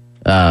games.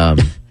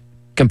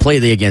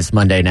 Completely against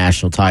Monday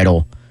national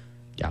title.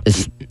 Yeah.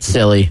 It's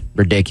silly,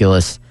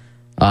 ridiculous.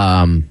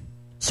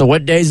 So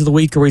what days of the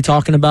week are we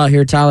talking about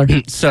here, Tyler?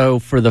 So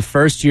for the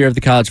first year of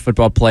the college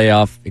football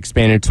playoff,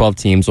 expanded 12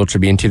 teams, which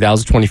will be in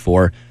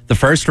 2024, the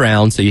first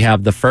round, so you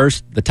have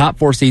the top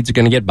 4 seeds are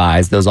going to get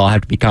byes. Those all have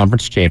to be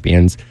conference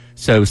champions.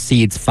 So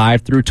seeds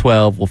 5 through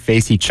 12 will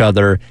face each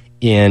other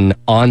in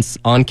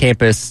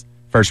on-campus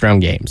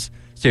first-round games.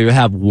 So you'll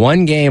have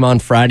one game on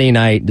Friday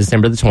night,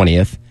 December the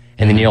 20th,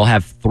 and then you'll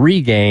have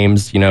 3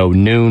 games,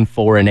 noon,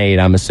 4, and 8,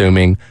 I'm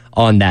assuming,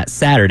 on that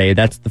Saturday.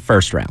 That's the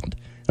first round.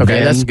 Okay,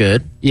 Then, that's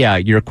good. Yeah,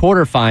 your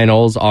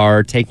quarterfinals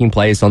are taking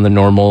place on the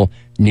normal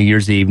New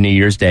Year's Eve, New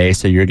Year's Day.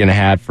 So you're going to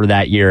have, for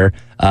that year,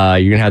 you're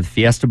going to have the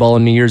Fiesta Bowl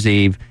on New Year's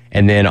Eve.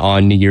 And then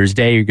on New Year's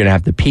Day, you're going to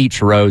have the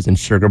Peach, Rose, and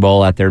Sugar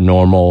Bowl at their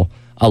normal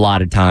a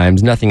lot of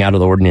times, nothing out of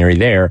the ordinary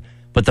there.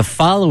 But the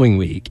following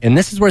week, and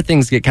this is where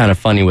things get kind of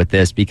funny with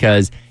this,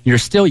 because you're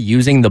still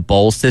using the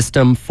bowl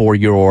system for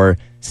your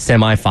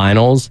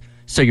semifinals.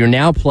 So you're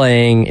now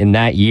playing in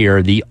that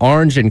year the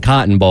Orange and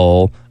Cotton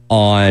Bowl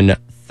on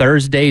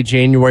Thursday,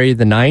 January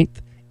the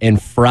 9th,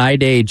 and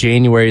Friday,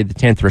 January the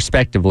 10th,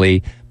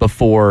 respectively,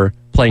 before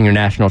playing your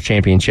national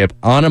championship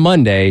on a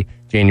Monday,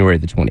 January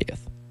the 20th.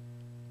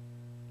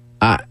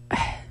 I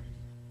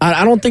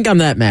don't think I'm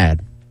that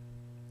mad.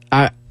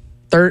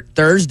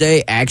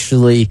 Thursday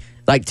actually,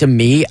 like, to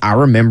me, I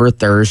remember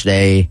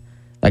Thursday,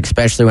 like,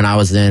 especially when I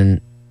was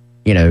in,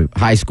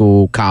 high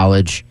school,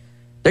 college.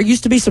 There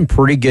used to be some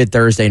pretty good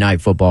Thursday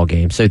night football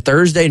games. So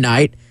Thursday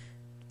night,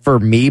 for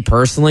me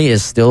personally,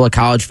 is still a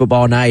college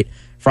football night.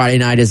 Friday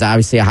night is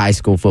obviously a high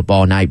school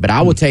football night. But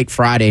I will take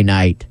Friday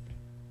night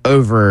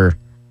over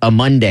a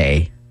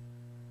Monday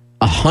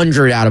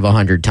 100 out of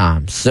 100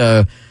 times.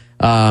 So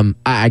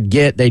I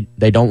get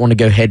they don't want to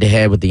go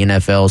head-to-head with the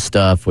NFL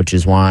stuff, which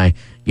is why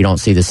you don't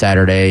see the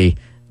Saturday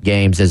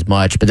games as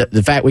much. But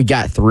the fact we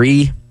got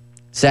 3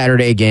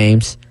 Saturday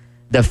games,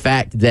 the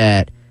fact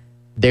that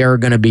there are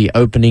going to be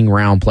opening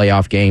round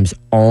playoff games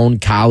on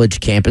college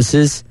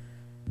campuses,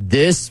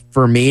 this,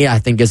 for me, I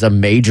think is a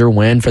major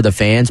win for the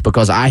fans,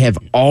 because I have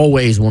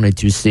always wanted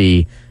to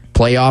see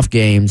playoff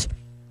games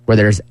where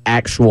there's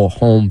actual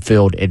home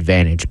field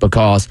advantage,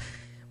 because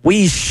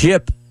we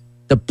ship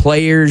the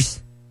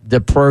players,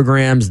 the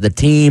programs, the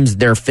teams,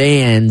 their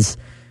fans.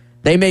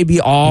 They may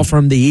be all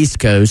from the East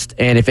Coast,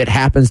 and if it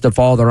happens to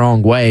fall the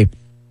wrong way,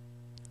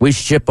 we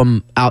ship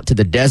them out to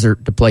the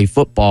desert to play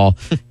football.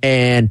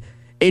 And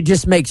it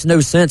just makes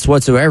no sense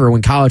whatsoever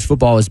when college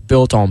football is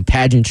built on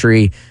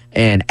pageantry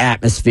and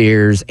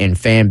atmospheres and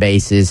fan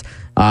bases.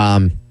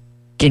 Can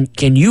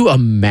you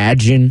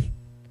imagine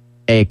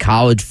a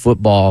college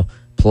football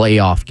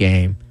playoff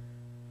game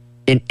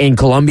in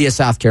Columbia,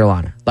 South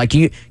Carolina? Like,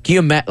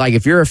 like,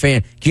 if you're a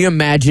fan, can you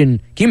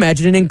imagine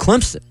it in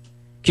Clemson?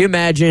 Can you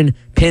imagine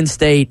Penn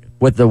State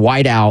with the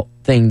whiteout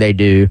thing they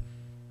do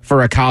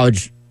for a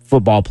college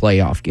football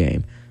playoff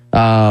game?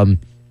 Can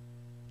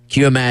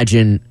you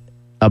imagine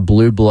a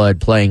blue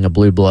blood playing a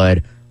blue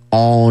blood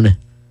on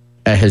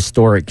a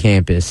historic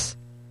campus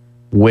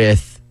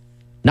with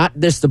not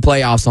just the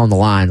playoffs on the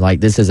line? Like,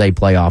 this is a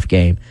playoff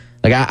game.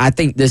 Like, I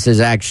think this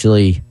is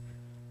actually,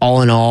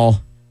 all in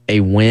all, a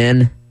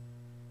win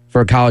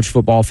for college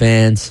football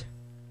fans,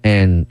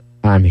 and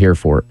I'm here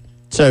for it.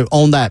 So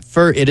on that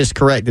it is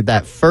correct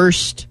that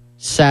first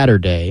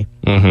Saturday,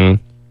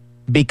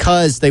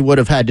 because they would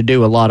have had to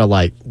do a lot of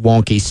like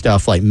wonky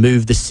stuff, like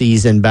move the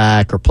season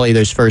back or play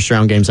those first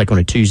round games like on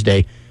a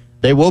Tuesday,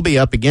 they will be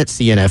up against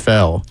the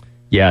NFL.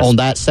 Yes. On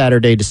that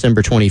Saturday,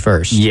 December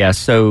 21st. Yeah,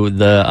 so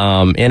the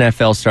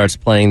NFL starts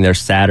playing their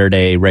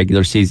Saturday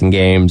regular season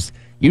games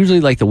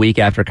usually like the week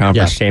after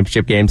conference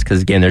championship games,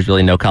 because again, there's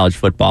really no college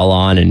football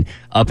on, and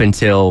up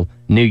until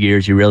New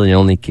Year's, you're really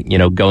only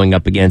going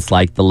up against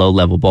like the low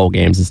level bowl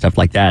games and stuff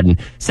like that. And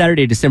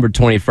Saturday, December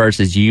 21st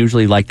is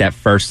usually like that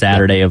first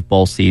Saturday of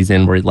bowl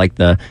season, where like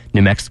the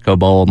New Mexico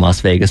Bowl and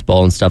Las Vegas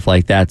Bowl and stuff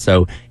like that.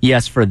 So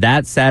yes, for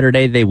that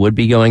Saturday, they would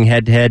be going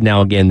head to head.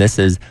 Now again, this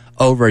is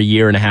over a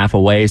year and a half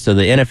away, so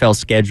the NFL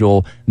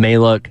schedule may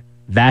look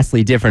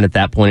vastly different at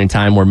that point in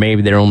time, where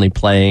maybe they're only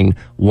playing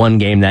one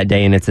game that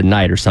day and it's at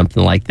night or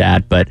something like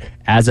that. But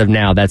as of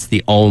now, that's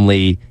the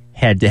only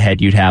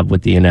head-to-head you'd have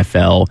with the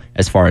NFL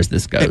as far as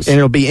this goes. And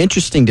it'll be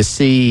interesting to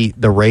see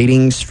the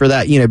ratings for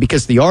that,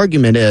 because the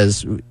argument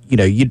is,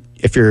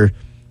 if you're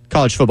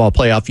college football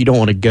playoff, you don't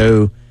want to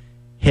go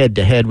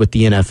head-to-head with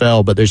the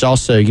NFL. But there's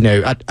also,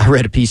 I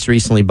read a piece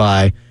recently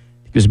by, it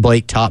was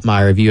Blake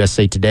Topmeyer of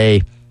USA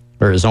Today,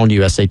 or it was on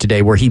USA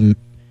Today, where he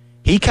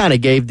kind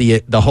of gave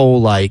the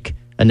whole like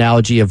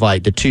analogy of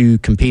like the two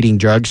competing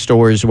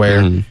drugstores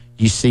where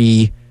you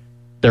see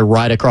they're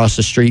right across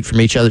the street from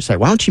each other. It's like,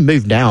 why don't you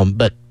move down?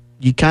 But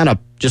you kind of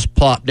just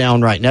plop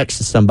down right next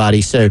to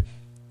somebody. So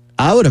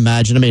I would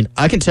imagine,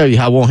 I can tell you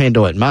how we'll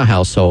handle it in my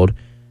household.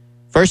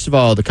 First of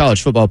all, the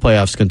college football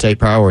playoffs can take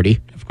priority.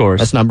 Of course.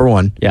 That's number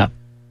one. Yeah.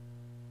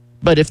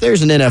 But if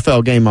there's an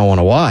NFL game I want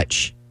to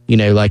watch,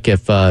 like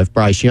if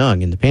Bryce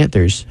Young and the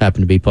Panthers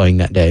happen to be playing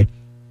that day,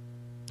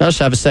 I'll just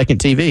have a second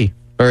TV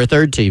or a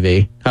third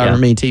TV. However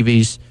many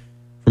TVs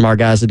from our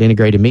guys at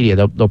Integrated Media,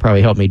 they'll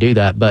probably help me do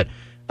that. But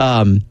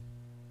the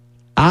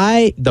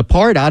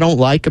part I don't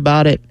like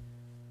about it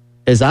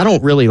is I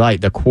don't really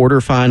like the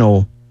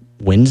quarterfinal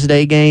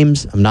Wednesday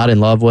games. I'm not in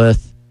love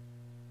with.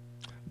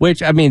 Which,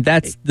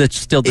 that's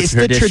still the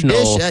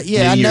traditional New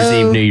Year's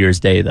Eve, New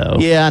Year's Day, though.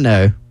 Yeah, I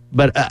know.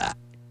 But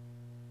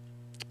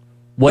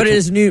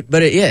it's New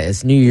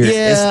Year's.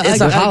 Yeah,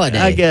 it's a holiday.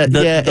 I get.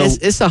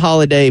 It's a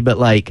holiday, but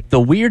like the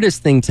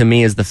weirdest thing to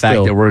me is the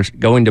fact that we're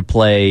going to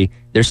play.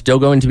 There's still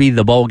going to be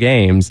the bowl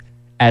games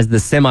as the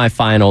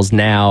semifinals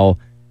now,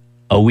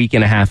 a week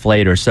and a half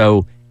later.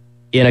 So,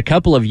 in a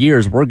couple of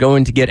years, we're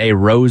going to get a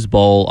Rose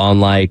Bowl on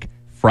like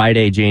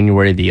Friday,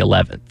 January the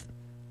 11th,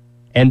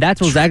 and that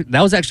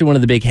was actually one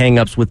of the big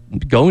hangups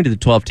with going to the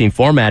 12-team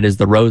format is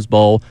the Rose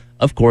Bowl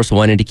of course,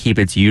 wanted to keep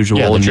its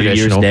usual New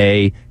Year's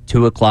Day,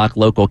 2:00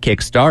 local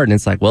kickstart. And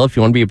it's like, well, if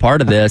you want to be a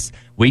part of this,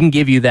 we can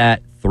give you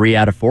that 3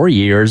 out of 4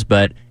 years,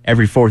 but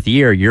every fourth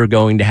year, you're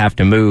going to have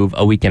to move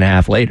a week and a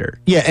half later.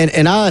 Yeah,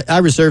 and I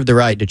reserve the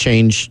right to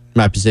change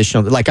my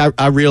position. Like,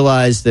 I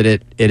realize that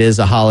it is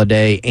a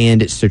holiday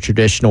and it's the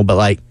traditional, but,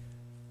 like,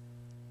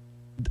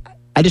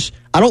 I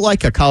don't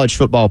like a college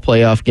football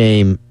playoff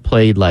game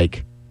played,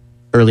 like,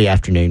 early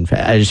afternoon.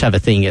 I just have a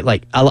thing.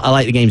 I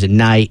like the games at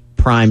night,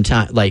 prime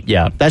time. Like,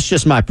 yeah, that's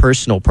just my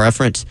personal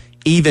preference,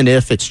 even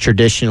if it's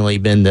traditionally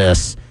been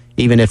this,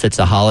 even if it's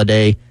a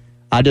holiday.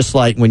 I just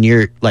like when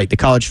you're, like, the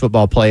college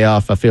football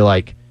playoff, I feel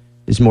like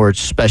is more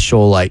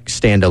special, like,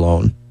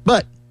 standalone.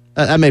 But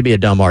that may be a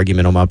dumb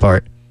argument on my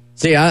part.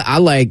 See, I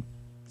like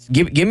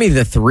give me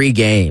the 3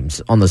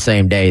 games on the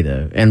same day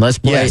though, and let's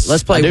play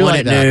one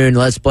like at noon.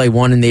 Let's play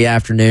one in the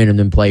afternoon, and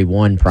then play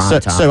one prime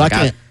time. So like I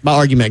can't. My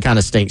argument kind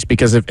of stinks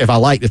because if I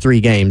like the 3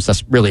 games,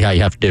 that's really how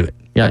you have to do it.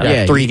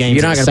 Yeah, 3 games.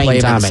 You're not going to play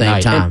them at the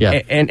same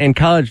time. And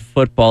college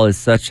football is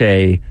such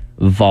a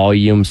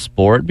volume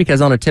sport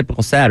because on a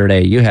typical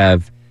Saturday you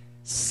have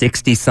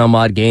 60 some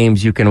odd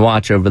games you can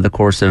watch over the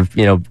course of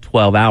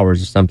 12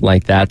 hours or something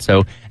like that.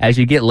 So as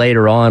you get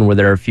later on where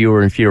there are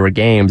fewer and fewer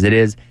games,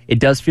 it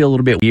does feel a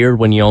little bit weird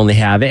when you only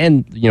have it.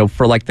 And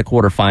for like the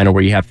quarterfinal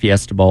where you have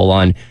Fiesta Bowl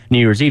on New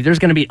Year's Eve, there's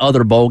going to be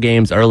other bowl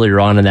games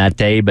earlier on in that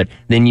day, but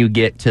then you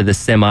get to the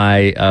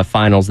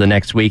semi-finals the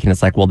next week and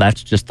it's like, well,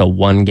 that's just the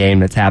one game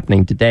that's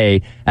happening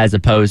today, as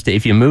opposed to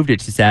if you moved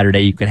it to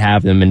Saturday, you could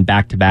have them in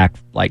back-to-back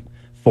like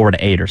 4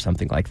 to 8 or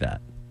something like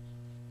that.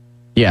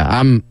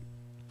 Yeah,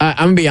 I'm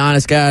gonna be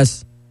honest,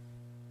 guys.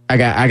 I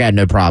got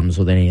no problems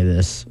with any of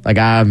this. Like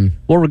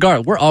we're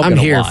all gonna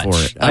here watch. For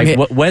it.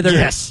 Like,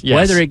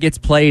 whether it gets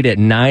played at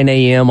 9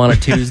 a.m. on a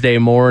Tuesday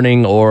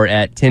morning or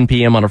at 10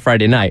 p.m. on a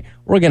Friday night,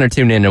 we're gonna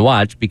tune in and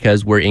watch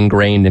because we're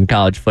ingrained in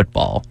college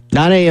football.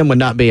 9 a.m. would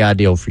not be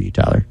ideal for you,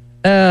 Tyler.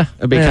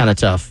 It'd be kind of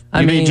tough.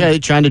 You'd be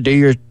trying to do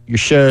your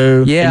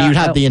show, and you'd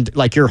have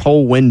your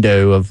whole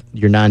window of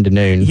your 9 to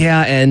noon.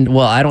 Yeah, and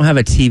I don't have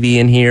a TV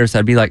in here, so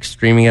I'd be like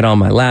streaming it on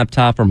my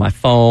laptop or my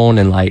phone,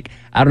 and like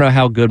I don't know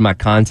how good my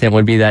content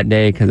would be that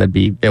day because I'd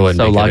be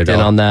so locked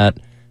in on that.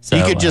 So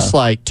you could just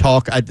like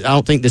talk. I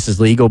don't think this is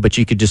legal, but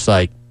you could just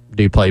like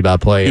do play by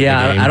play.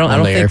 Yeah, I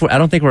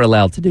don't think we're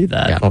allowed to do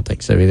that. Yeah, I don't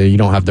think so either. You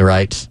don't have the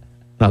rights.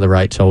 Not the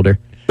rights holder.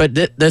 But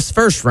this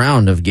first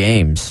round of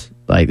games.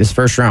 Like, this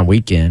first round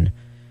weekend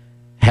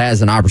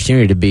has an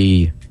opportunity to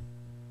be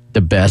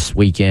the best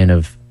weekend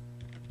of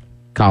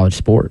college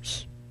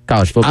sports,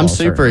 college football. I'm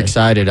super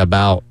excited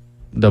about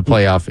the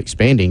playoff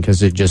expanding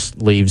because it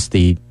just leaves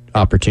the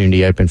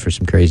opportunity open for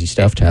some crazy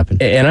stuff to happen.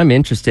 And I'm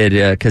interested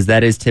because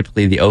that is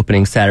typically the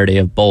opening Saturday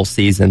of bowl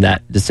season,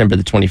 that December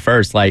the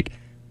 21st. Like,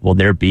 will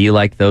there be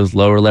like those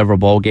lower level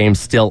bowl games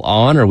still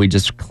on, or are we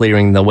just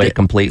clearing the way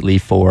completely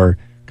for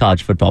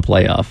college football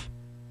playoff?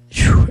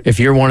 If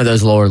you're one of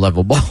those lower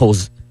level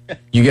bowls,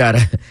 you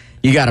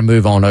gotta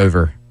move on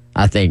over.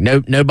 I think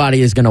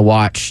nobody is going to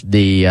watch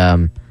the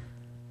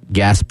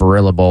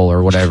Gasparilla Bowl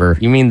or whatever.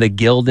 You mean the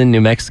Gildan,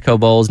 New Mexico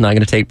Bowl is not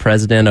going to take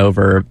precedent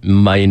over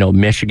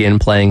Michigan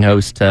playing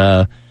host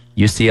to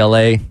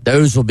UCLA?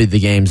 Those will be the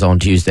games on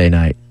Tuesday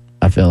night,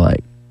 I feel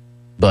like.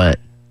 But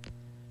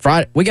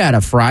Friday, we got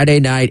a Friday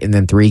night and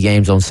then 3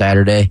 games on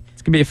Saturday.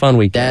 It's going to be a fun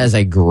weekend. That is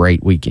a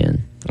great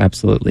weekend.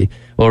 Absolutely.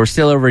 Well, we're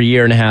still over a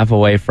year and a half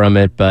away from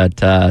it, but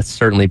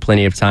certainly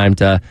plenty of time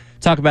to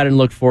talk about it and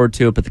look forward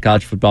to it. But the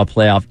college football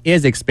playoff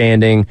is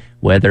expanding,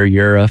 whether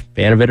you're a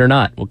fan of it or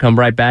not. We'll come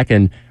right back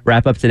and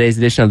wrap up today's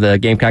edition of the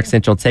Gamecock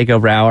Central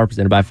Takeover Hour,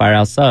 presented by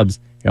Firehouse Subs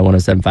here on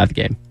 107.5 The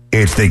Game.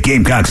 It's the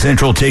Gamecock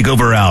Central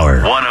Takeover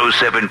Hour.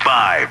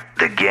 107.5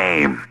 The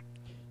Game.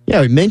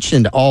 Yeah, we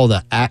mentioned all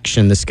the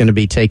action that's going to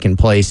be taking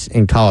place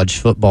in college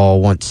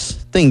football once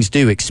things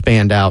do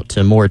expand out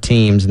to more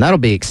teams, and that'll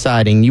be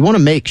exciting. You want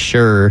to make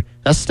sure,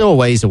 that's still a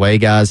ways away,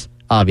 guys,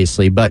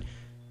 obviously, but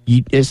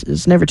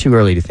it's never too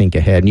early to think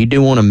ahead, and you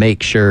do want to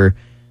make sure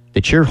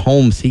that your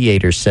home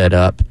theater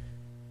setup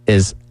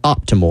is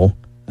optimal,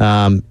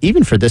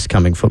 even for this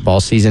coming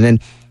football season.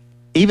 And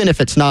even if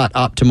it's not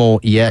optimal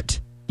yet,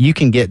 you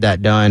can get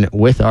that done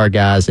with our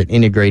guys at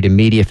Integrated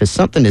Media. If it's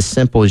something as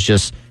simple as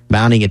just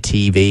mounting a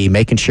TV,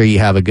 making sure you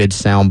have a good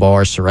sound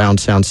bar, surround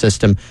sound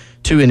system,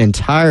 to an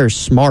entire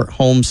smart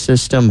home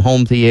system,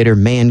 home theater,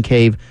 man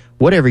cave,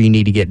 whatever you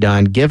need to get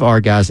done, give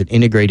our guys at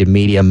Integrated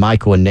Media,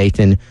 Michael and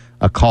Nathan,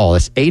 a call.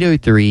 It's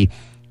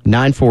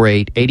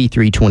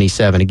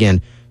 803-948-8327.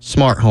 Again,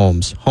 smart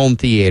homes, home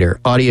theater,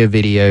 audio,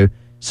 video,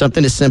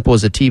 something as simple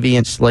as a TV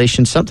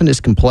installation, something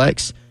as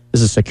complex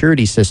as a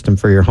security system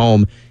for your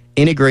home.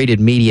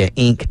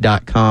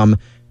 IntegratedMediaInc.com.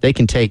 They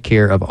can take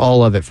care of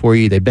all of it for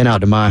you. They've been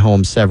out to my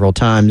home several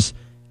times.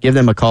 Give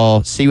them a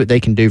call. See what they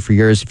can do for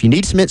yours. If you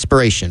need some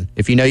inspiration,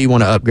 if you know you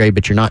want to upgrade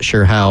but you're not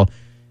sure how,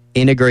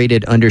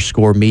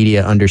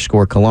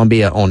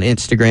 Integrated_Media_Columbia on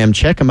Instagram.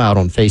 Check them out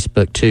on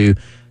Facebook too.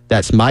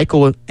 That's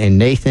Michael and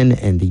Nathan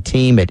and the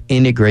team at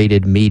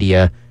Integrated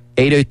Media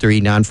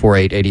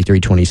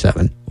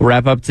 803-948-8327. We'll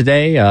wrap up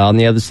today. On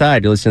the other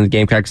side, you're listening to the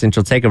Gamecock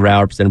Central Takeover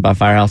Hour presented by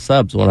Firehouse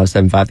Subs,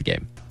 107.5 The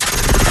Game.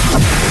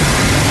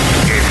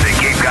 It's the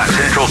Gamecock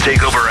Central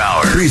Takeover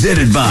Hour.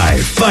 Presented by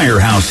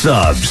Firehouse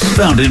Subs.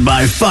 Founded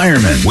by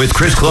firemen with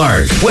Chris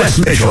Clark, Wes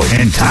Mitchell,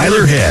 and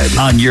Tyler Head.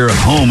 On your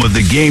home of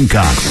the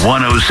Gamecocks,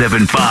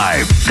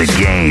 107.5 The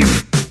Game.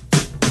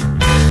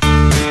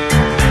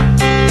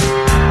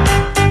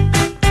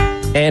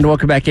 And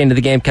welcome back into the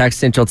Gamecock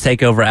Central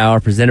Takeover Hour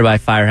presented by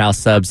Firehouse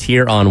Subs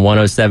here on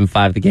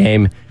 107.5 The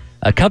Game.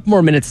 A couple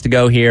more minutes to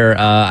go here.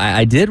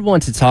 I did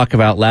want to talk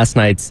about last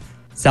night's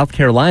South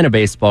Carolina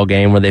baseball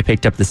game where they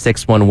picked up the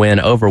 6-1 win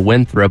over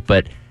Winthrop.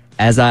 But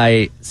as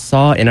I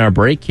saw in our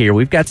break here,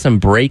 we've got some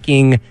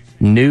breaking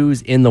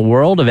news in the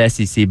world of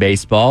SEC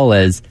baseball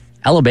as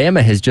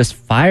Alabama has just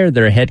fired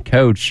their head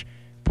coach,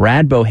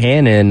 Brad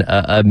Bohannon,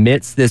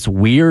 amidst this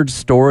weird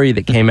story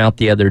that came out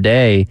the other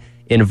day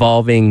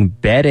involving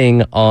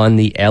betting on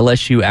the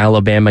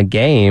LSU-Alabama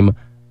game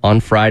on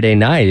Friday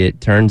night. It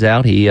turns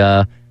out he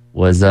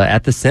was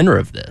at the center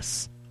of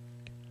this.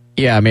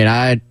 Yeah, I mean,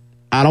 I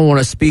don't want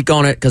to speak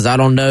on it because I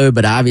don't know,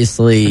 but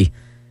obviously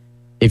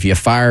if you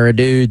fire a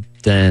dude,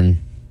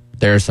 then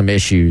there are some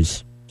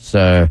issues.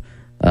 So,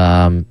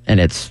 and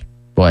it's,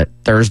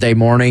 Thursday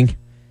morning?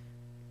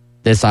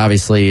 This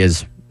obviously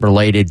is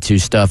related to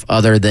stuff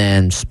other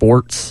than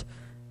sports.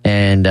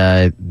 And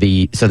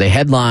the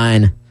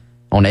headline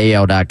on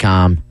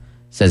AL.com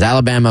says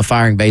Alabama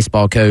firing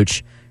baseball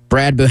coach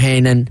Brad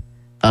Bohannon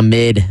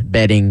amid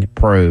betting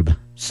probe.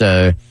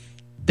 So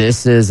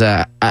this is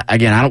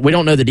again, we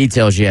don't know the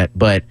details yet,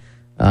 but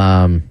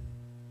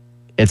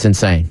it's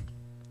insane.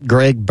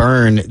 Greg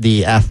Byrne,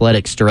 the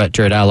athletics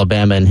director at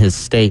Alabama, in his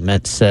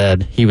statement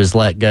said he was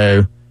let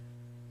go,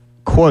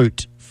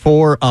 quote,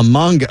 for,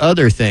 among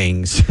other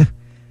things,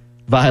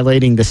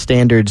 violating the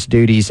standards,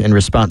 duties, and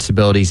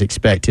responsibilities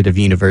expected of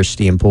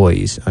university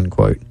employees,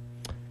 unquote.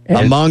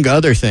 And among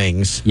other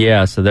things.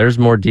 Yeah, so there's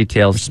more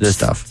details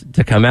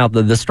to come out.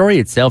 The story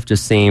itself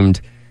just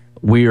seemed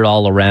weird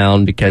all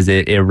around because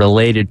it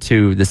related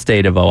to the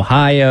state of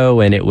Ohio,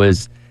 and it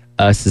was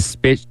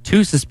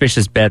two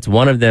suspicious bets.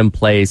 One of them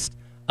placed,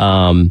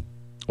 one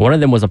of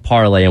them was a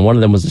parlay, and one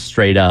of them was a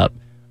straight up.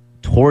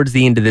 Towards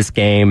the end of this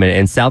game,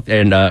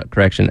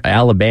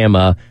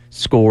 Alabama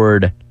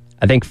scored,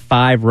 I think,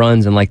 5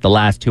 runs in like the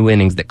last 2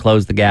 innings that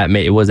closed the gap.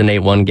 It was an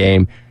 8-1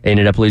 game. They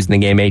ended up losing the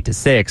game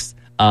 8-6.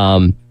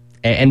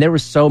 And there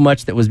was so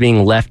much that was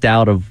being left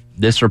out of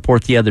this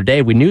report the other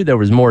day. We knew there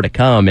was more to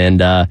come, and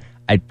I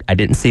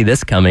didn't see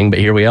this coming, but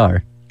here we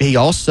are. He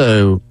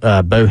also,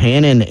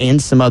 Bohannon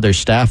and some other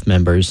staff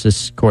members,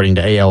 this according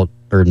to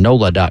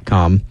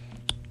NOLA.com,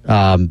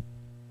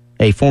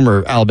 a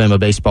former Alabama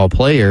baseball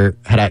player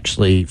had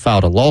actually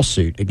filed a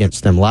lawsuit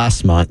against them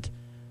last month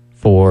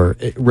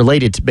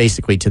related to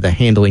basically to the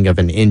handling of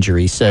an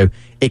injury. So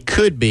it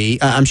could be,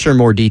 I'm sure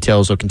more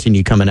details will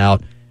continue coming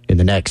out in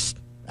the next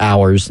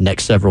hours,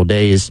 next several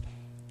days,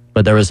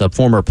 but there was a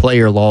former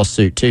player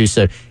lawsuit too.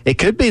 So it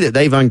could be that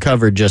they've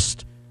uncovered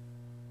just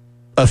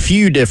a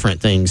few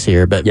different things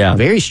here, but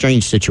very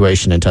strange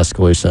situation in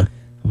Tuscaloosa.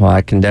 Well,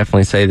 I can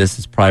definitely say this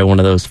is probably one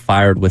of those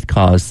fired with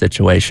cause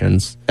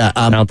situations.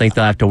 I don't think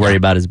they'll have to worry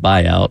about his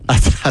buyout.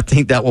 I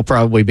think that will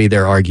probably be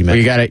their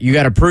argument. Well, you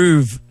got to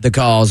prove the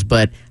cause,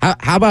 but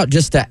how about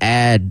just to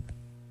add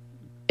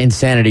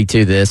insanity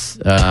to this,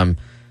 the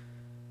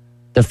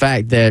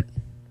fact that,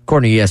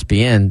 according to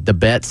ESPN, the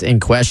bets in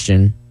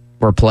question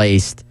were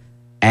placed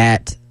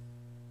at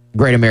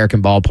Great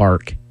American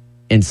Ballpark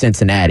in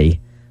Cincinnati.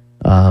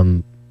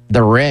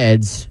 The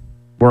Reds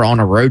were on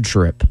a road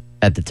trip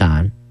at the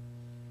time.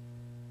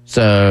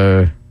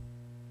 So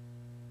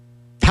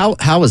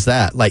how was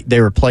that? Like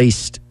they were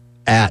placed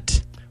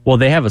at? Well,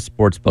 they have a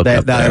sports book up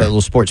there. They have a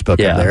little sports book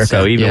up there. Okay.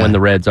 So even when the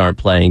Reds aren't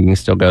playing, you can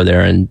still go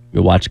there and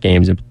watch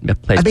games and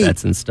place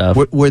bets and stuff.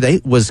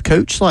 Was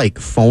Coach like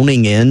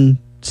phoning in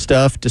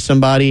stuff to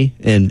somebody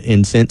in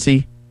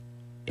Cincy?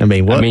 I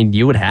mean, what? I mean,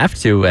 you would have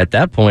to at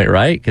that point,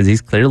 right? Because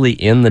he's clearly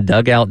in the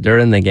dugout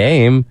during the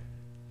game.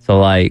 So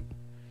like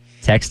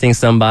texting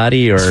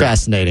somebody or it's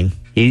fascinating.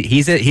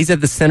 He's at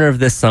the center of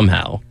this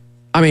somehow.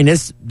 I mean,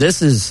 this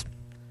is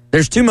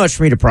there's too much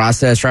for me to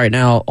process right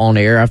now on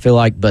air, I feel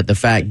like, but the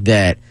fact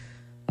that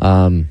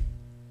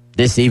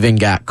this even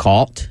got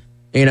caught,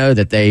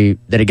 that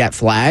it got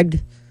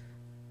flagged.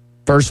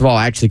 First of all,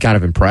 actually kind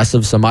of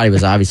impressive. Somebody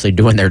was obviously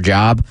doing their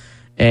job.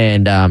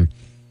 And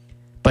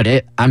but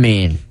I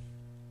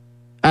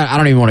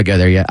don't even want to go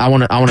there yet. I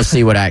want to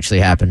see what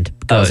actually happened.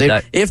 Because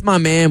if my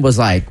man was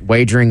like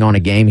wagering on a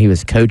game he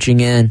was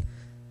coaching in,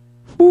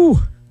 whew.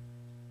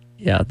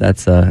 Yeah,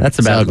 that's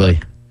about ugly.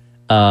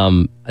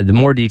 The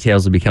more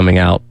details will be coming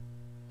out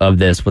of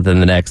this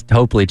within the next,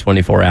 hopefully,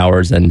 24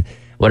 hours. And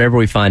whatever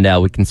we find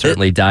out, we can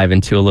certainly dive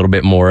into a little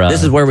bit more.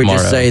 This is where we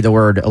just say the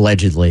word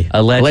allegedly.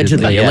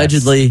 Allegedly.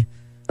 Yes.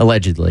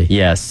 Allegedly.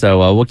 Yes.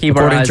 So we'll keep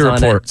our eyes on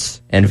reports.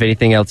 It. And if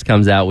anything else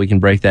comes out, we can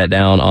break that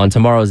down on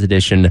tomorrow's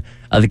edition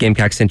of the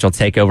Gamecock Central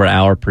Takeover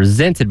Hour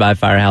presented by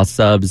Firehouse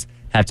Subs.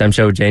 Halftime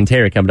show with Jay and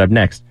Terry coming up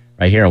next.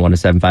 right here on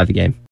 107.5 The Game.